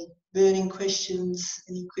any burning questions,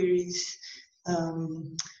 any queries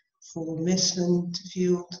for Mesfin to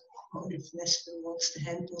field, or if Mesfin wants to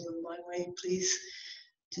handle them my way, please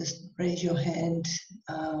just raise your hand.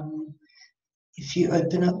 If you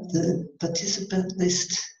open up the participant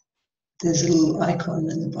list, there's a little icon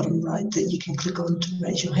in the bottom right that you can click on to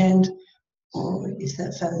raise your hand, or if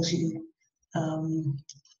that fails you,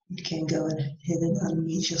 you can go ahead and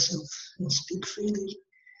unmute yourself and speak freely.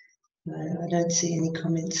 I don't see any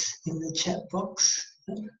comments in the chat box.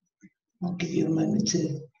 I'll give you a moment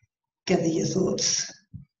to gather your thoughts.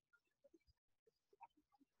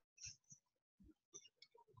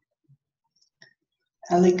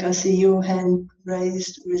 Alec, I see your hand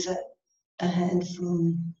raised, or is that a hand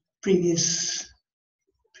from previously?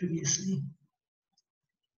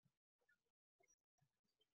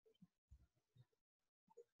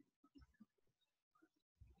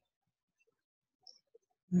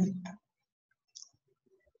 Right.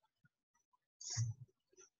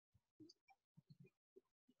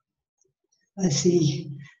 I see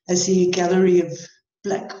a gallery of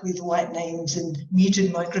black with white names and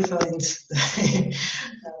muted microphones.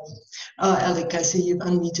 Alec, I see you've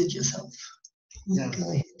unmuted yourself. Yeah. Go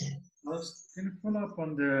ahead. I was going to follow up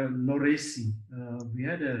on the Loresi. We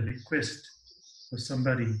had a request for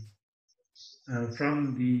somebody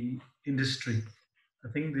from the industry. I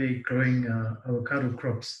think they're growing avocado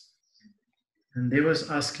crops. And they was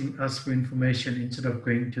asking us for information instead of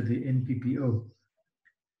going to the NPPO.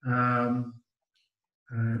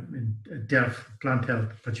 DEF, plant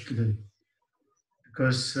health particularly.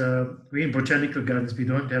 Because we in botanical gardens, we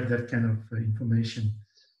don't have that kind of information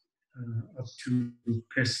up to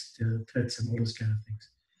pest threats and all those kind of things.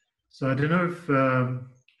 So I don't know if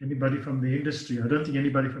anybody from the industry, I don't think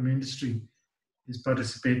anybody from the industry is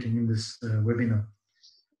participating in this webinar.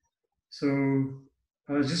 So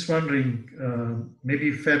I was just wondering,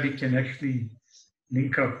 maybe Fabi can actually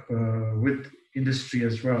link up with industry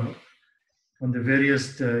as well on the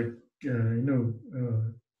various,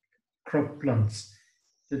 crop plants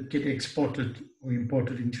that get exported or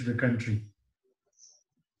imported into the country,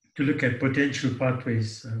 to look at potential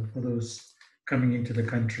pathways for those coming into the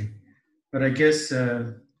country. But I guess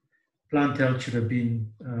plant health should have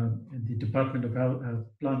been in the Department of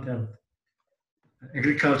Plant Health,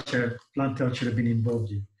 Agriculture, plant health should have been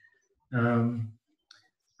involved in.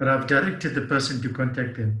 But I've directed the person to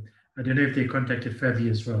contact them. I don't know if they contacted Fabi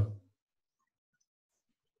as well.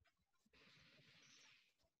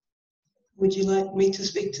 Would you like me to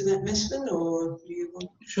speak to that, Mesfin, or do you want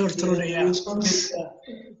a response?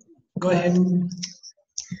 Go ahead.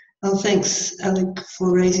 Well, thanks, Alec,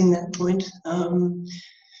 for raising that point.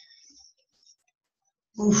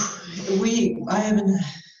 I haven't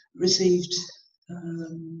received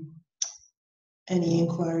any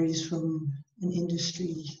inquiries from an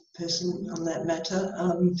industry person on that matter.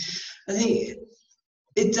 I think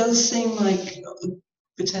it does seem like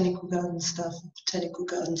botanical garden staff, botanical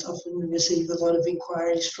gardens often receive a lot of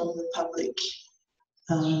inquiries from the public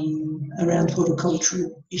around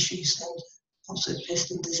horticultural issues and also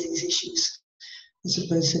pest and disease issues. I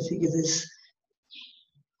suppose I figure there's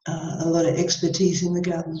a lot of expertise in the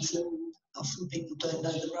gardens, and often people don't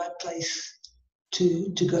know the right place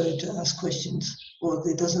to go to ask questions, or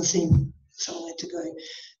there doesn't seem somewhere to go.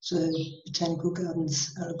 So botanical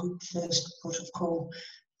gardens are a good first port of call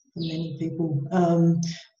for many people.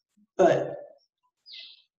 But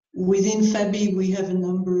within Fabi, we have a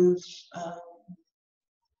number of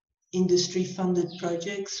industry-funded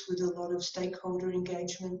projects with a lot of stakeholder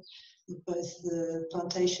engagement with both the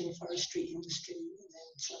plantation forestry industry and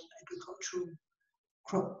then some agricultural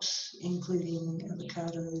crops, including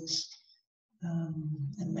avocados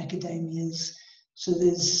and macadamias. So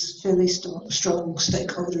there's fairly strong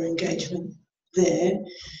stakeholder engagement there.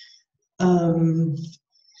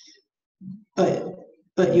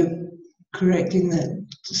 But you're correct in that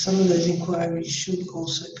some of those inquiries should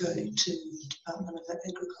also go to the Department of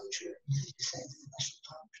Agriculture, say the National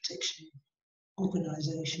Plant Protection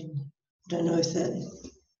Organisation. I don't know if that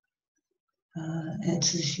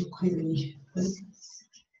answers your query. But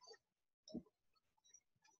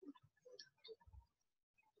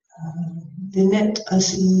Lynette, I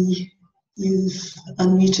see you've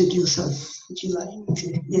unmuted yourself. Would you like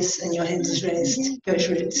to? Yes, and your hand is raised. Go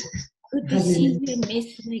for it. Good to see you,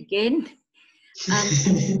 Mesfin, again.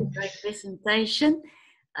 Great presentation.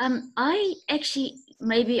 I actually,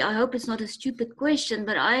 maybe, I hope it's not a stupid question,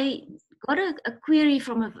 but I got a query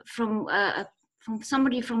from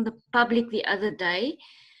somebody from the public the other day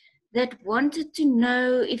that wanted to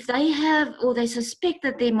know if they have, or they suspect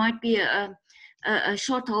that there might be a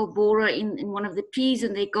short-hole borer in one of the trees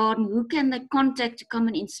in their garden. Who can they contact to come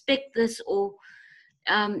and inspect this? Or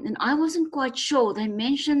and I wasn't quite sure. They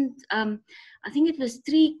mentioned, I think it was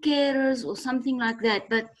 3 carers or something like that.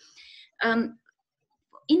 But in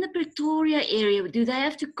the Pretoria area, do they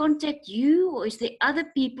have to contact you, or is there other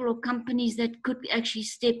people or companies that could actually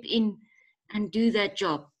step in and do that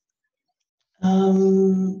job?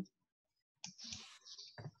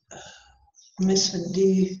 Mesfin, do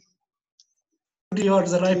you? You are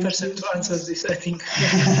the right person to answer this, I think.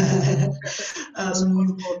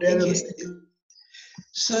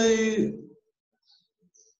 So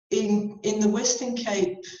in the Western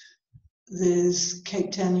Cape, there's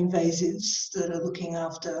Cape Town Invasives that are looking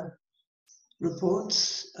after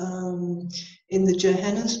reports. In the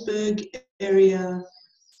Johannesburg area,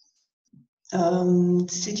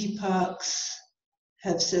 city parks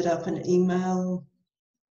have set up an email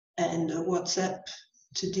and a WhatsApp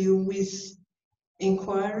to deal with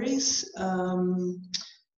inquiries.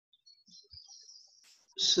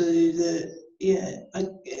 So these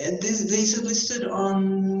are listed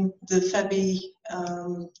on the FABI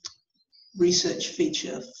research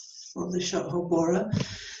feature for the short-hole borer.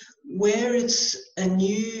 Where it's a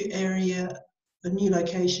new area, a new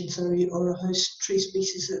location, sorry, or a host tree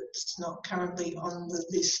species that's not currently on the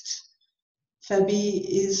list, FABI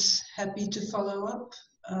is happy to follow up.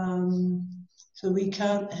 So we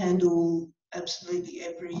can't handle absolutely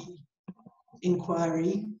every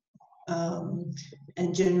inquiry.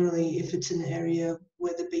 And generally, if it's an area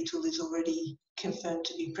where the beetle is already confirmed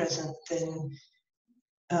to be present, then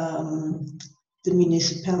the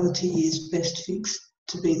municipality is best fixed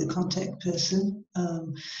to be the contact person.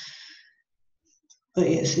 But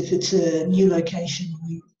yes, if it's a new location,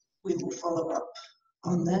 we will follow up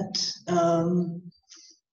on that.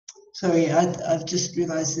 Sorry, I've just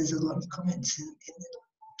realised there's a lot of comments in the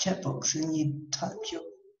chat box, and you typed your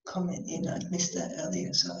comment in. I'd missed that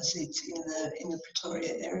earlier, so I see it's in the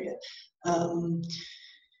Pretoria area.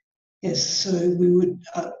 Yes, so we would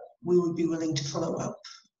be willing to follow up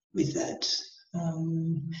with that.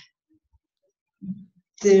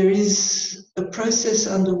 There is a process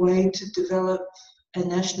underway to develop a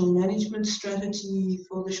national management strategy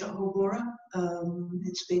for the short-hole borer.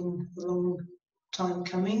 It's been a long time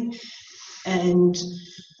coming, and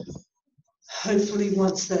hopefully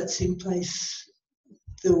once that's in place,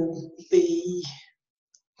 there will be,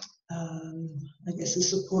 I guess, a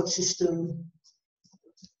support system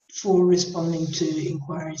for responding to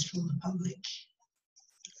inquiries from the public.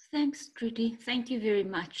 Thanks, Trudy. Thank you very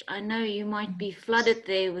much. I know you might be flooded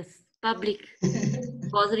there with public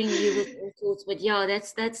bothering you with all sorts, but yeah,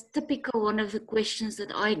 that's typical. One of the questions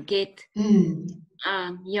that I get.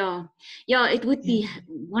 Yeah, it would be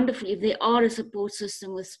wonderful if there are a support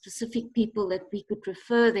system with specific people that we could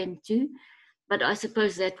refer them to, but I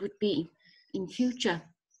suppose that would be in future.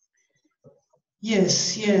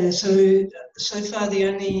 Yes, yeah. So far the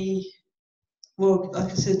only, well,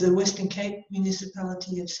 like I said, the Western Cape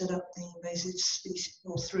municipality have set up the invasive species,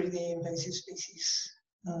 or through the invasive species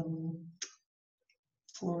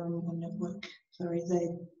forum or network. Sorry,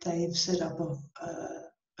 they've set up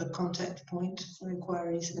a contact point for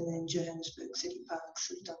inquiries, and then Johannesburg City Parks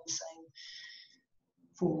have done the same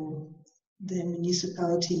for their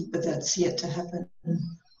municipality, but that's yet to happen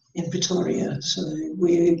in Pretoria. So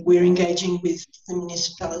we're engaging with the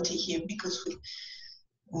municipality here because we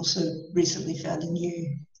also recently found a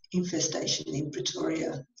new infestation in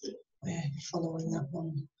Pretoria that we're following up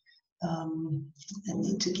on. and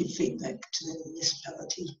need to give feedback to the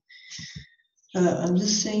municipality. I'm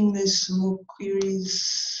just seeing there's some more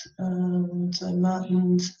queries. So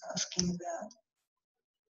Martin's asking about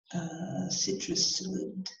citrus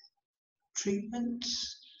psyllid treatment.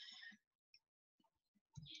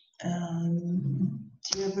 Do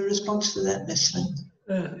you have a response to that, Mesfin?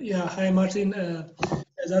 Yeah, hi Martin.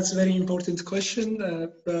 That's a very important question,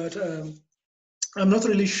 but I'm not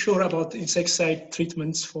really sure about insecticide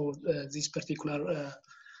treatments for this particular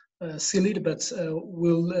psyllid, but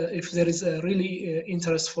if there is a really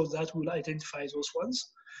interest for that, we'll identify those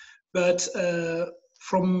ones. But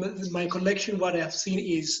from my collection, what I have seen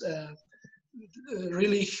is a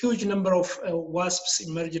really huge number of wasps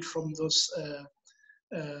emerged from those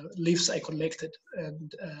leaves I collected,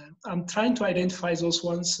 and I'm trying to identify those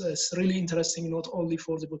ones. It's really interesting, not only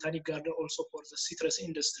for the botanic garden, also for the citrus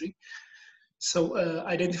industry. So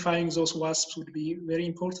identifying those wasps would be very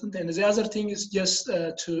important. And the other thing is just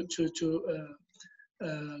to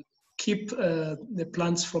keep the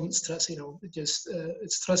plants from stress. Just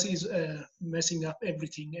stress is messing up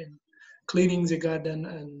everything, and cleaning the garden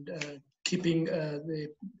and keeping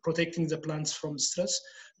protecting the plants from stress.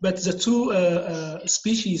 But the two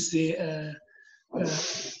species, the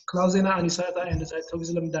Clausena anisata and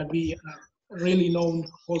Zytoxylum davi, are really known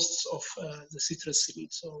hosts of the citrus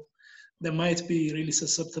psyllid. So there might be really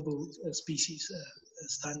susceptible species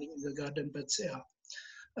standing in the garden, but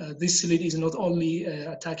this psyllid is not only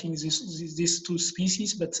attacking these two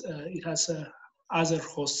species, but it has other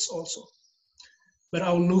hosts also. But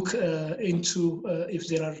I'll look into if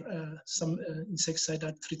there are some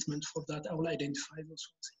insecticidal treatment for that. I will identify those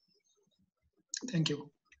ones. Thank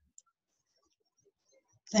you.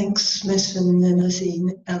 Thanks, Mesfin. And I see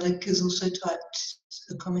Alec has also typed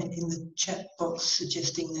a comment in the chat box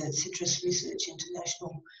suggesting that Citrus Research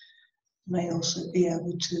International may also be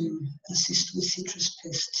able to assist with citrus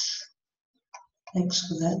pests. Thanks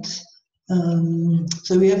for that.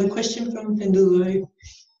 So we have a question from Pendulo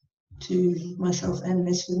to myself and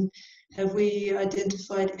Mesfin. Have we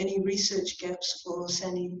identified any research gaps for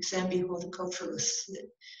Zambi horticulturalists that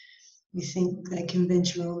we think they can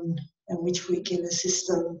venture on and which we can assist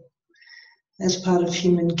them as part of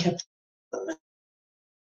human capital?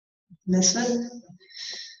 Mesfin?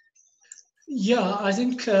 Yeah, I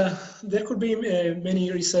think there could be many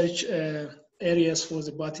research areas for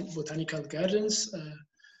the botanical gardens,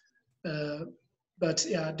 but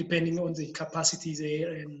yeah, depending on the capacity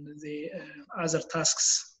there and the other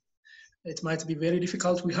tasks, it might be very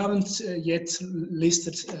difficult. We haven't yet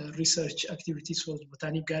listed research activities for the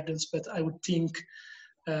botanic gardens, but I would think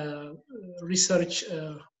research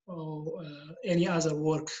or any other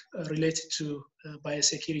work related to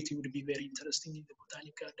biosecurity would be very interesting in the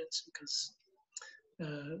botanic gardens, because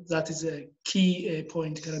that is a key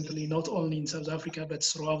point currently, not only in South Africa, but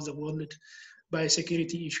throughout the world.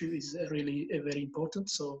 Biosecurity issue is really very important.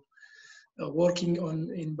 So working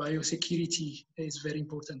in biosecurity is very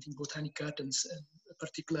important in botanic gardens, and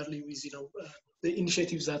particularly with the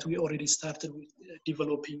initiatives that we already started with,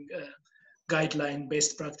 developing guideline,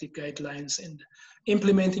 best practice guidelines, and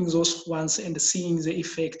implementing those ones and seeing the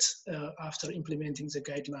effects after implementing the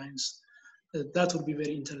guidelines. That would be a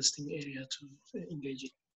very interesting area to engage in.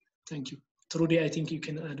 Thank you. Trudy, I think you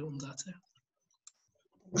can add on that.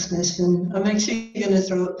 Thanks, Mesfin. I'm actually going to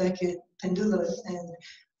throw it back at Pendulo and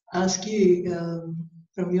ask you,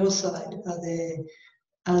 from your side, are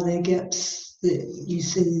there gaps that you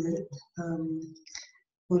see that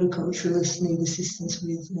horticulturalists need assistance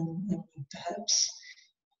with, and perhaps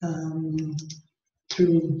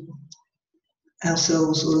through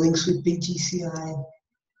ourselves or links with BGCI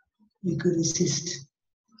we could assist?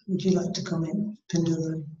 Would you like to comment,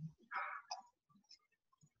 Pendulo?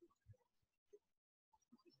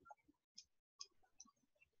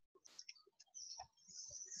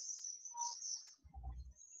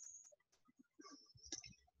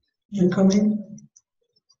 Your comment?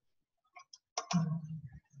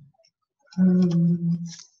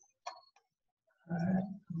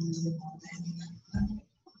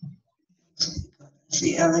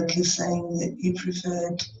 See, Alec is saying that you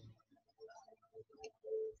preferred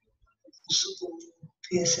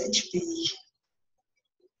PSHB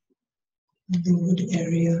in the wood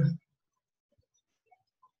area.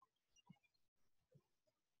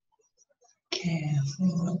 Okay,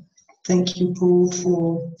 well, thank you, Paul,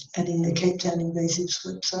 for adding the Cape Town Invasives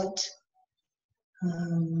website.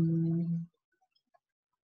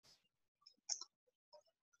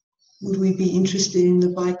 Would we be interested in the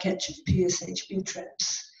bycatch of PSHB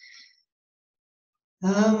traps?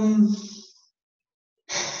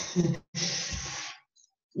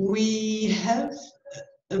 We have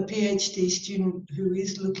a PhD student who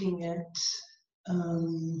is looking at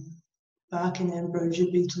bark and ambrosia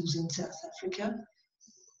beetles in South Africa.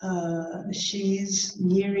 She is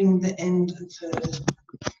nearing the end of her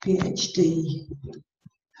PhD,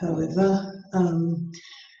 however. And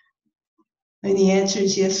the answer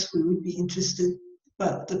is yes, we would be interested,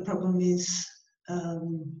 but the problem is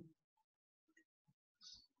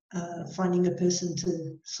finding a person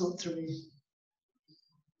to sort through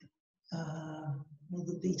all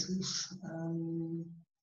the beetles.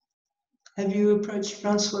 Have you approached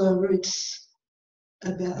Francois Roots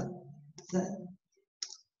about that,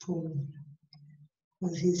 Paul?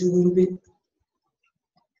 Because he's a little bit,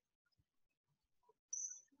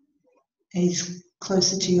 he's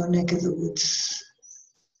closer to your neck of the woods.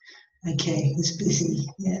 Okay, he's busy,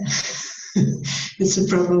 yeah. It's a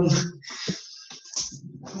problem.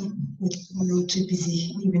 We're all too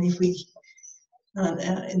busy, even if we aren't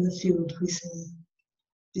out in the field, we seem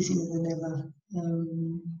busier than ever.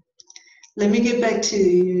 Let me get back to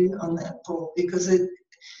you on that, Paul, because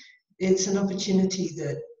it's an opportunity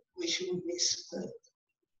that we shouldn't miss. But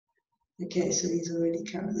okay, so he's already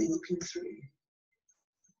currently looking through.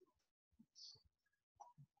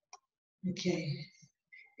 Okay,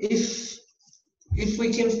 if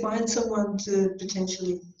we can find someone to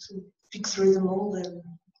potentially sort of pick through them all,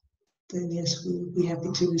 then yes, we'll be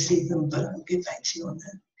happy to receive them. But I'll get back to you on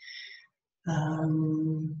that.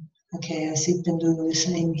 Okay, I see Pendula was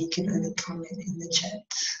saying he can only comment in the chat.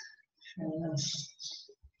 Fair enough.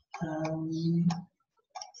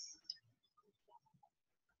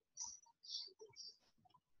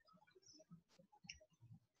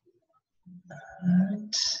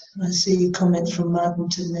 Right. I see a comment from Martin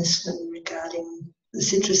to Mesfin regarding the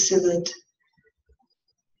citrus psyllid.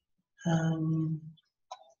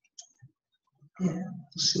 Yeah,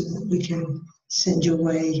 we'll see what we can send your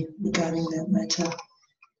way regarding that matter.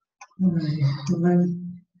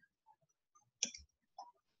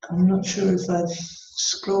 I'm not sure if I've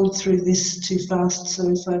scrolled through this too fast, so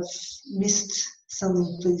if I've missed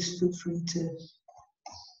something, please feel free to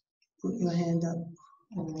put your hand up.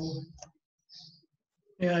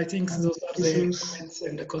 Yeah, I think those are the comments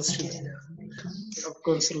and the questions. Okay. Yeah. Of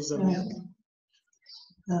course, through them. Yeah.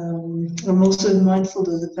 I'm also mindful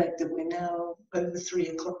of the fact that we're now over 3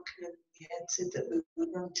 o'clock, and we had said that we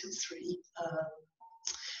would run till 3.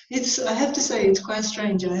 I have to say, it's quite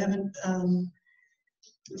strange. I haven't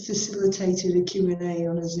facilitated a Q&A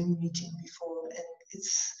on a Zoom meeting before, and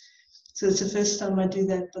it's the first time I do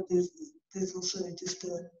that, but there's also just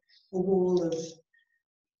a wall of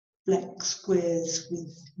black squares with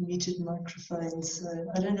muted microphones. So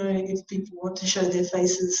I don't know if people want to show their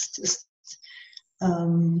faces just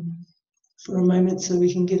for a moment so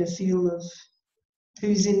we can get a feel of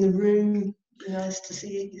who's in the room. Nice to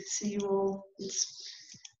see you all.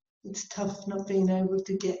 It's tough not being able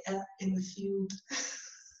to get out in the field.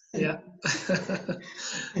 Yeah.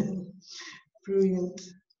 Brilliant.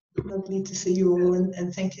 Lovely to see you all,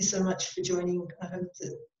 and thank you so much for joining. I hope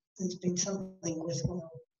that there's been something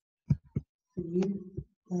worthwhile for you.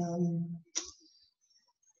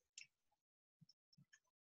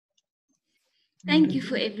 Thank you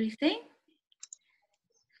for everything.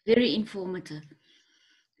 Very informative.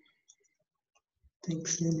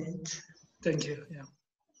 Thanks, Lynette. Thank you. Yeah.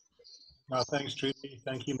 No, thanks, Trudy.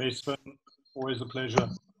 Thank you, Mesfin. Always a pleasure.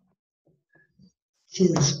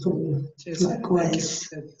 Cheers, Paul. Cheers. Likewise.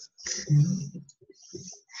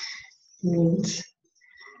 Right.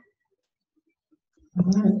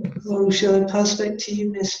 All right. Well, shall I pass back to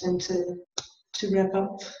you, Mesfin, to wrap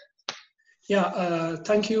up? Yeah,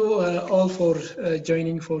 thank you all for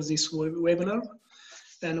joining for this webinar,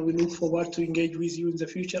 and we look forward to engage with you in the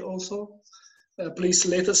future also. Please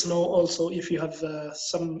let us know also if you have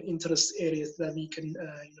some interest areas that we can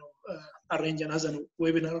arrange another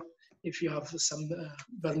webinar if you have some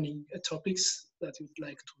burning topics that you'd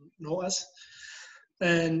like to know us.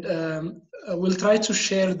 And we'll try to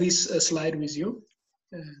share this slide with you.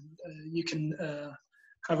 And you can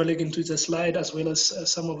have a look into the slide as well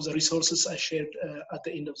as some of the resources I shared at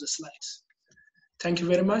the end of the slides. Thank you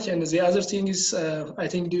very much. And the other thing is, I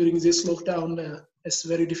think during this lockdown, it's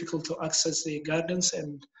very difficult to access the gardens,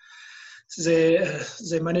 and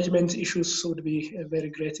the management issues would be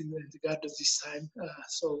very great in the gardens this time.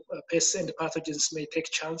 So pests and pathogens may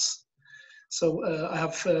take chance. So I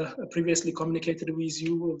have previously communicated with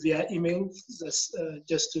you via email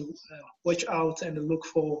just to watch out and look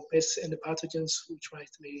for pests and pathogens which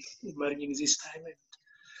might be emerging this time.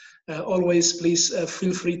 And always, please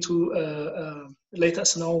feel free to let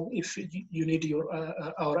us know if you need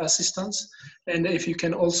our assistance, and if you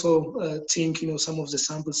can also think, some of the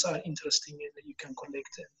samples are interesting and you can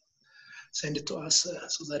collect send it to us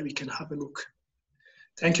so that we can have a look.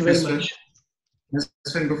 Thank you very much.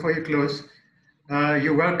 Mesfin, before you close,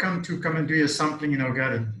 you're welcome to come and do your sampling in our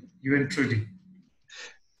garden, you and Trudy.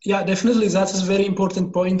 Yeah, definitely. That is a very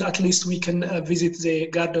important point. At least we can visit the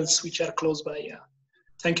gardens which are close by. Yeah.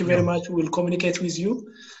 Thank you very much. We'll communicate with you.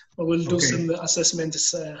 We'll do some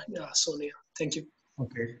assessments. Yeah, soon. Yeah. Thank you.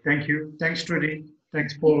 Okay. Thank you. Thanks, Trudy.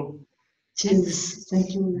 Thanks, Paul. Cheers.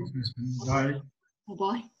 Thank you. Thanks, Mesfin. Bye.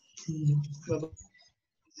 Bye. Bye-bye.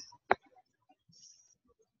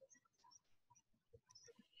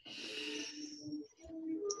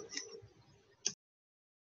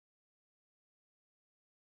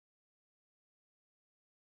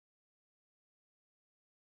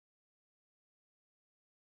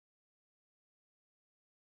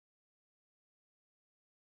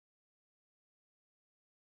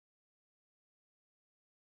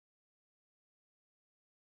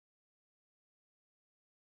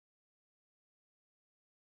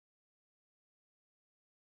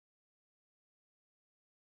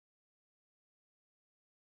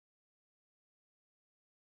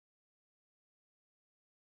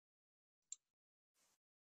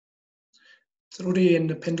 Trudy and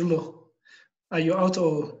Pendulo, are you out,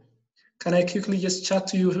 or can I quickly just chat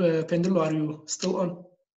to you, Pendulo? Are you still on?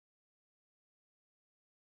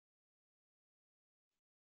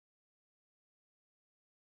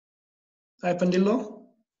 Hi, Pendulo.